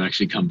nice to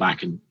actually come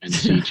back and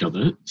see each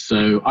other.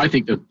 So I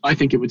think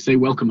it would say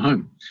welcome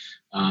home.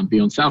 Be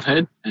on South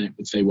Head, and it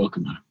would say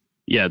welcome home.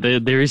 Yeah,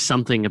 there is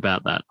something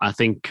about that. I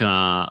think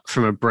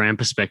from a brand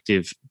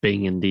perspective,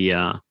 being in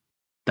the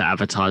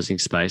advertising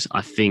space,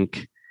 I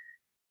think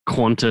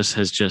Qantas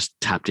has just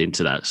tapped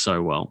into that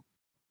so well,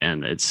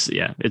 and it's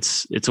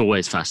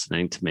always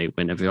fascinating to me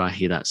whenever I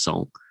hear that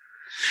song.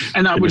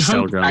 And I would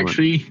hope,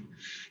 actually,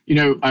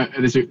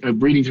 there's a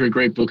reading through a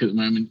great book at the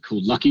moment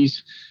called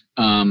Luckies.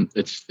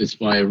 It's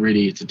by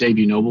it's a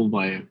debut novel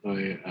by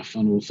a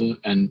fun author,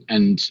 and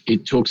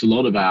it talks a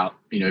lot about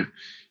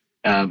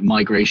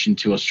migration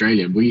to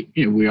Australia.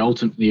 We're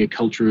ultimately a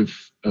culture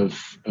of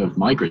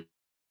migrants,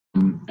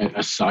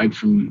 aside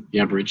from the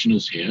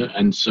Aboriginals here,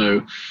 and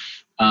so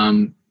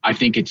I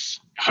think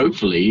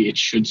hopefully it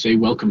should say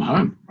welcome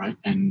home, right?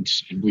 And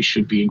we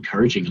should be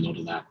encouraging a lot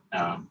of that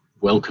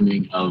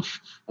welcoming of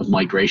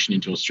migration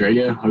into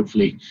Australia.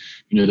 Hopefully,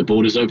 the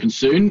borders open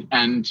soon,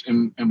 and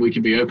we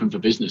can be open for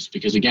business,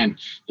 because again,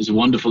 there's a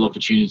wonderful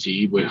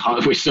opportunity. We're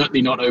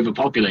certainly not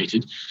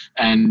overpopulated,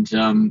 and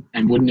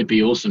wouldn't it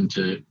be awesome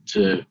to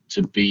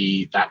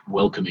be that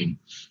welcoming,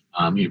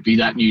 be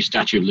that new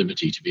Statue of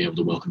Liberty, to be able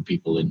to welcome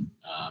people in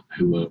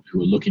who are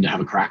looking to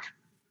have a crack.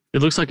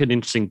 It looks like an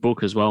interesting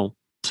book as well,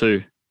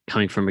 too,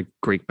 coming from a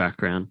Greek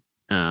background.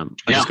 I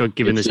just got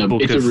given this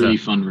book. It's a really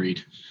fun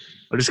read.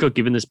 I just got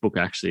given this book,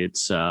 actually.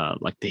 It's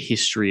like the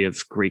history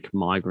of Greek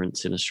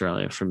migrants in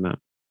Australia from a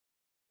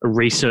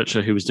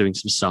researcher who was doing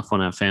some stuff on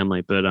our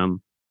family. But it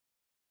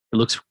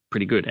looks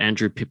pretty good.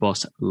 Andrew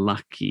Pipos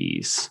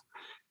Luckies.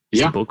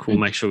 The book. We'll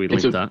make sure we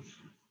link that.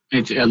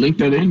 Link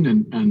that in,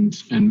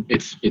 and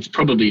it's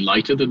probably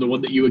lighter than the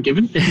one that you were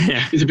given.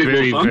 Yeah, it's a bit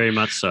very, more fun. very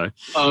much so.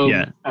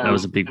 That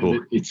was a big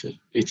book. It's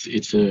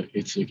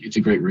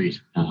a great read.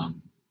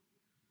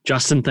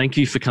 Justin, thank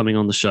you for coming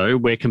on the show.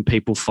 Where can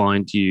people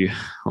find you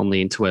on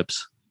the interwebs?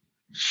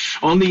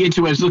 On the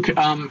interwebs, look,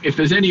 if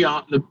there's any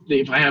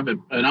if I have an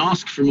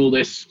ask from all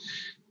this,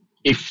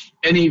 if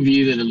any of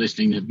you that are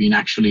listening have been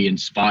actually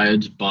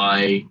inspired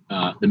by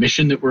the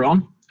mission that we're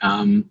on,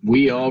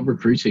 we are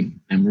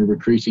recruiting, and we're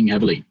recruiting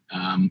heavily.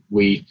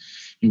 We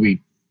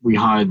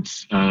hired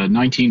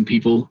 19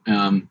 people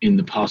in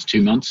the past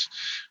 2 months.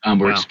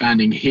 We're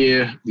expanding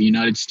here, the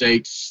United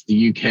States,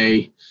 the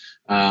UK.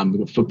 We've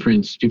got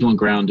footprints, people on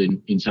ground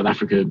in South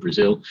Africa,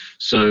 Brazil.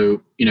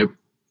 So,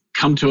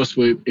 come to us.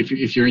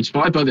 If you're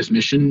inspired by this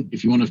mission,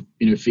 if you want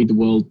to, feed the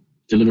world,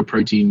 deliver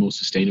protein more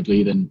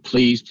sustainably, then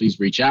please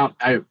reach out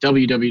at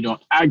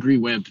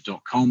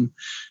www.agriweb.com.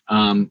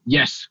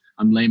 Yes,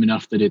 I'm lame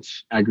enough that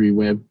it's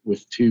AgriWeb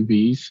with 2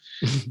 B's,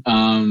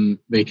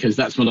 because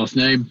that's my last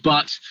name.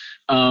 But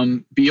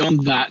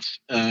beyond that,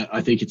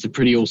 I think it's a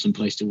pretty awesome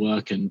place to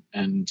work, and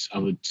I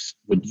would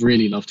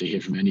really love to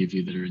hear from any of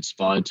you that are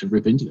inspired to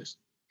rip into this.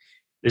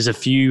 There's a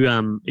few,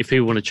 if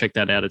people want to check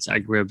that out, it's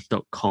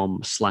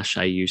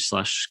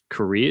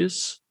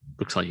agriweb.com/au/careers.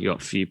 Looks like you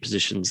got a few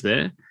positions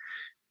there.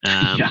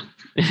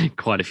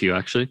 Quite a few,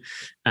 actually.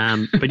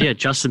 But yeah,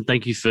 Justin,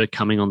 thank you for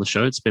coming on the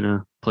show. It's been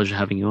a pleasure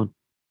having you on.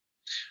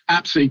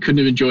 Absolutely, couldn't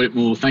have enjoyed it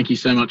more. Thank you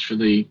so much for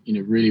the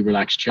really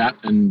relaxed chat,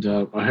 and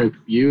I hope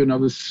you and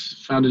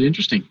others found it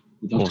interesting.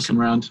 We'd love to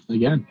come around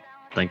again.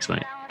 Thanks,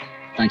 mate.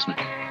 Thanks, mate.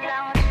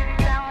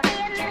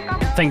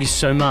 Thank you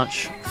so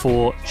much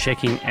for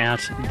checking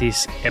out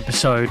this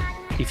episode.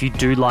 If you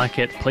do like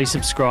it, please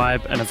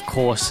subscribe, and of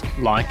course,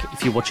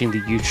 if you're watching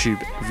the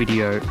YouTube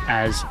video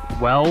as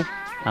well.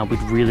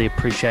 We'd really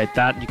appreciate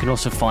that. You can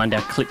also find our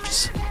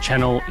Clips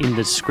channel in the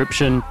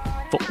description.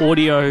 For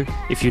audio,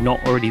 if you're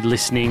not already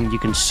listening, you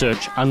can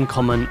search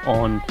Uncommon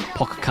on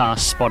Pocket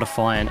Casts,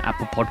 Spotify, and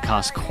Apple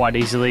Podcasts quite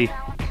easily.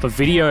 For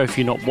video, if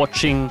you're not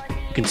watching,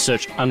 you can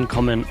search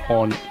Uncommon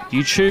on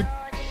YouTube.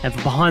 And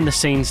for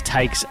behind-the-scenes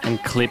takes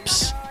and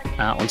clips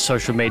on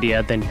social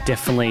media, then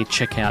definitely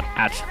check out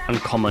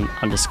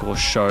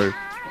 @Uncommon_show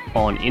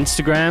on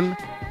Instagram.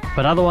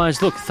 But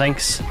otherwise, look,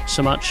 thanks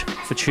so much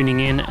for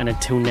tuning in. And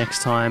until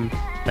next time,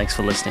 thanks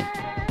for listening.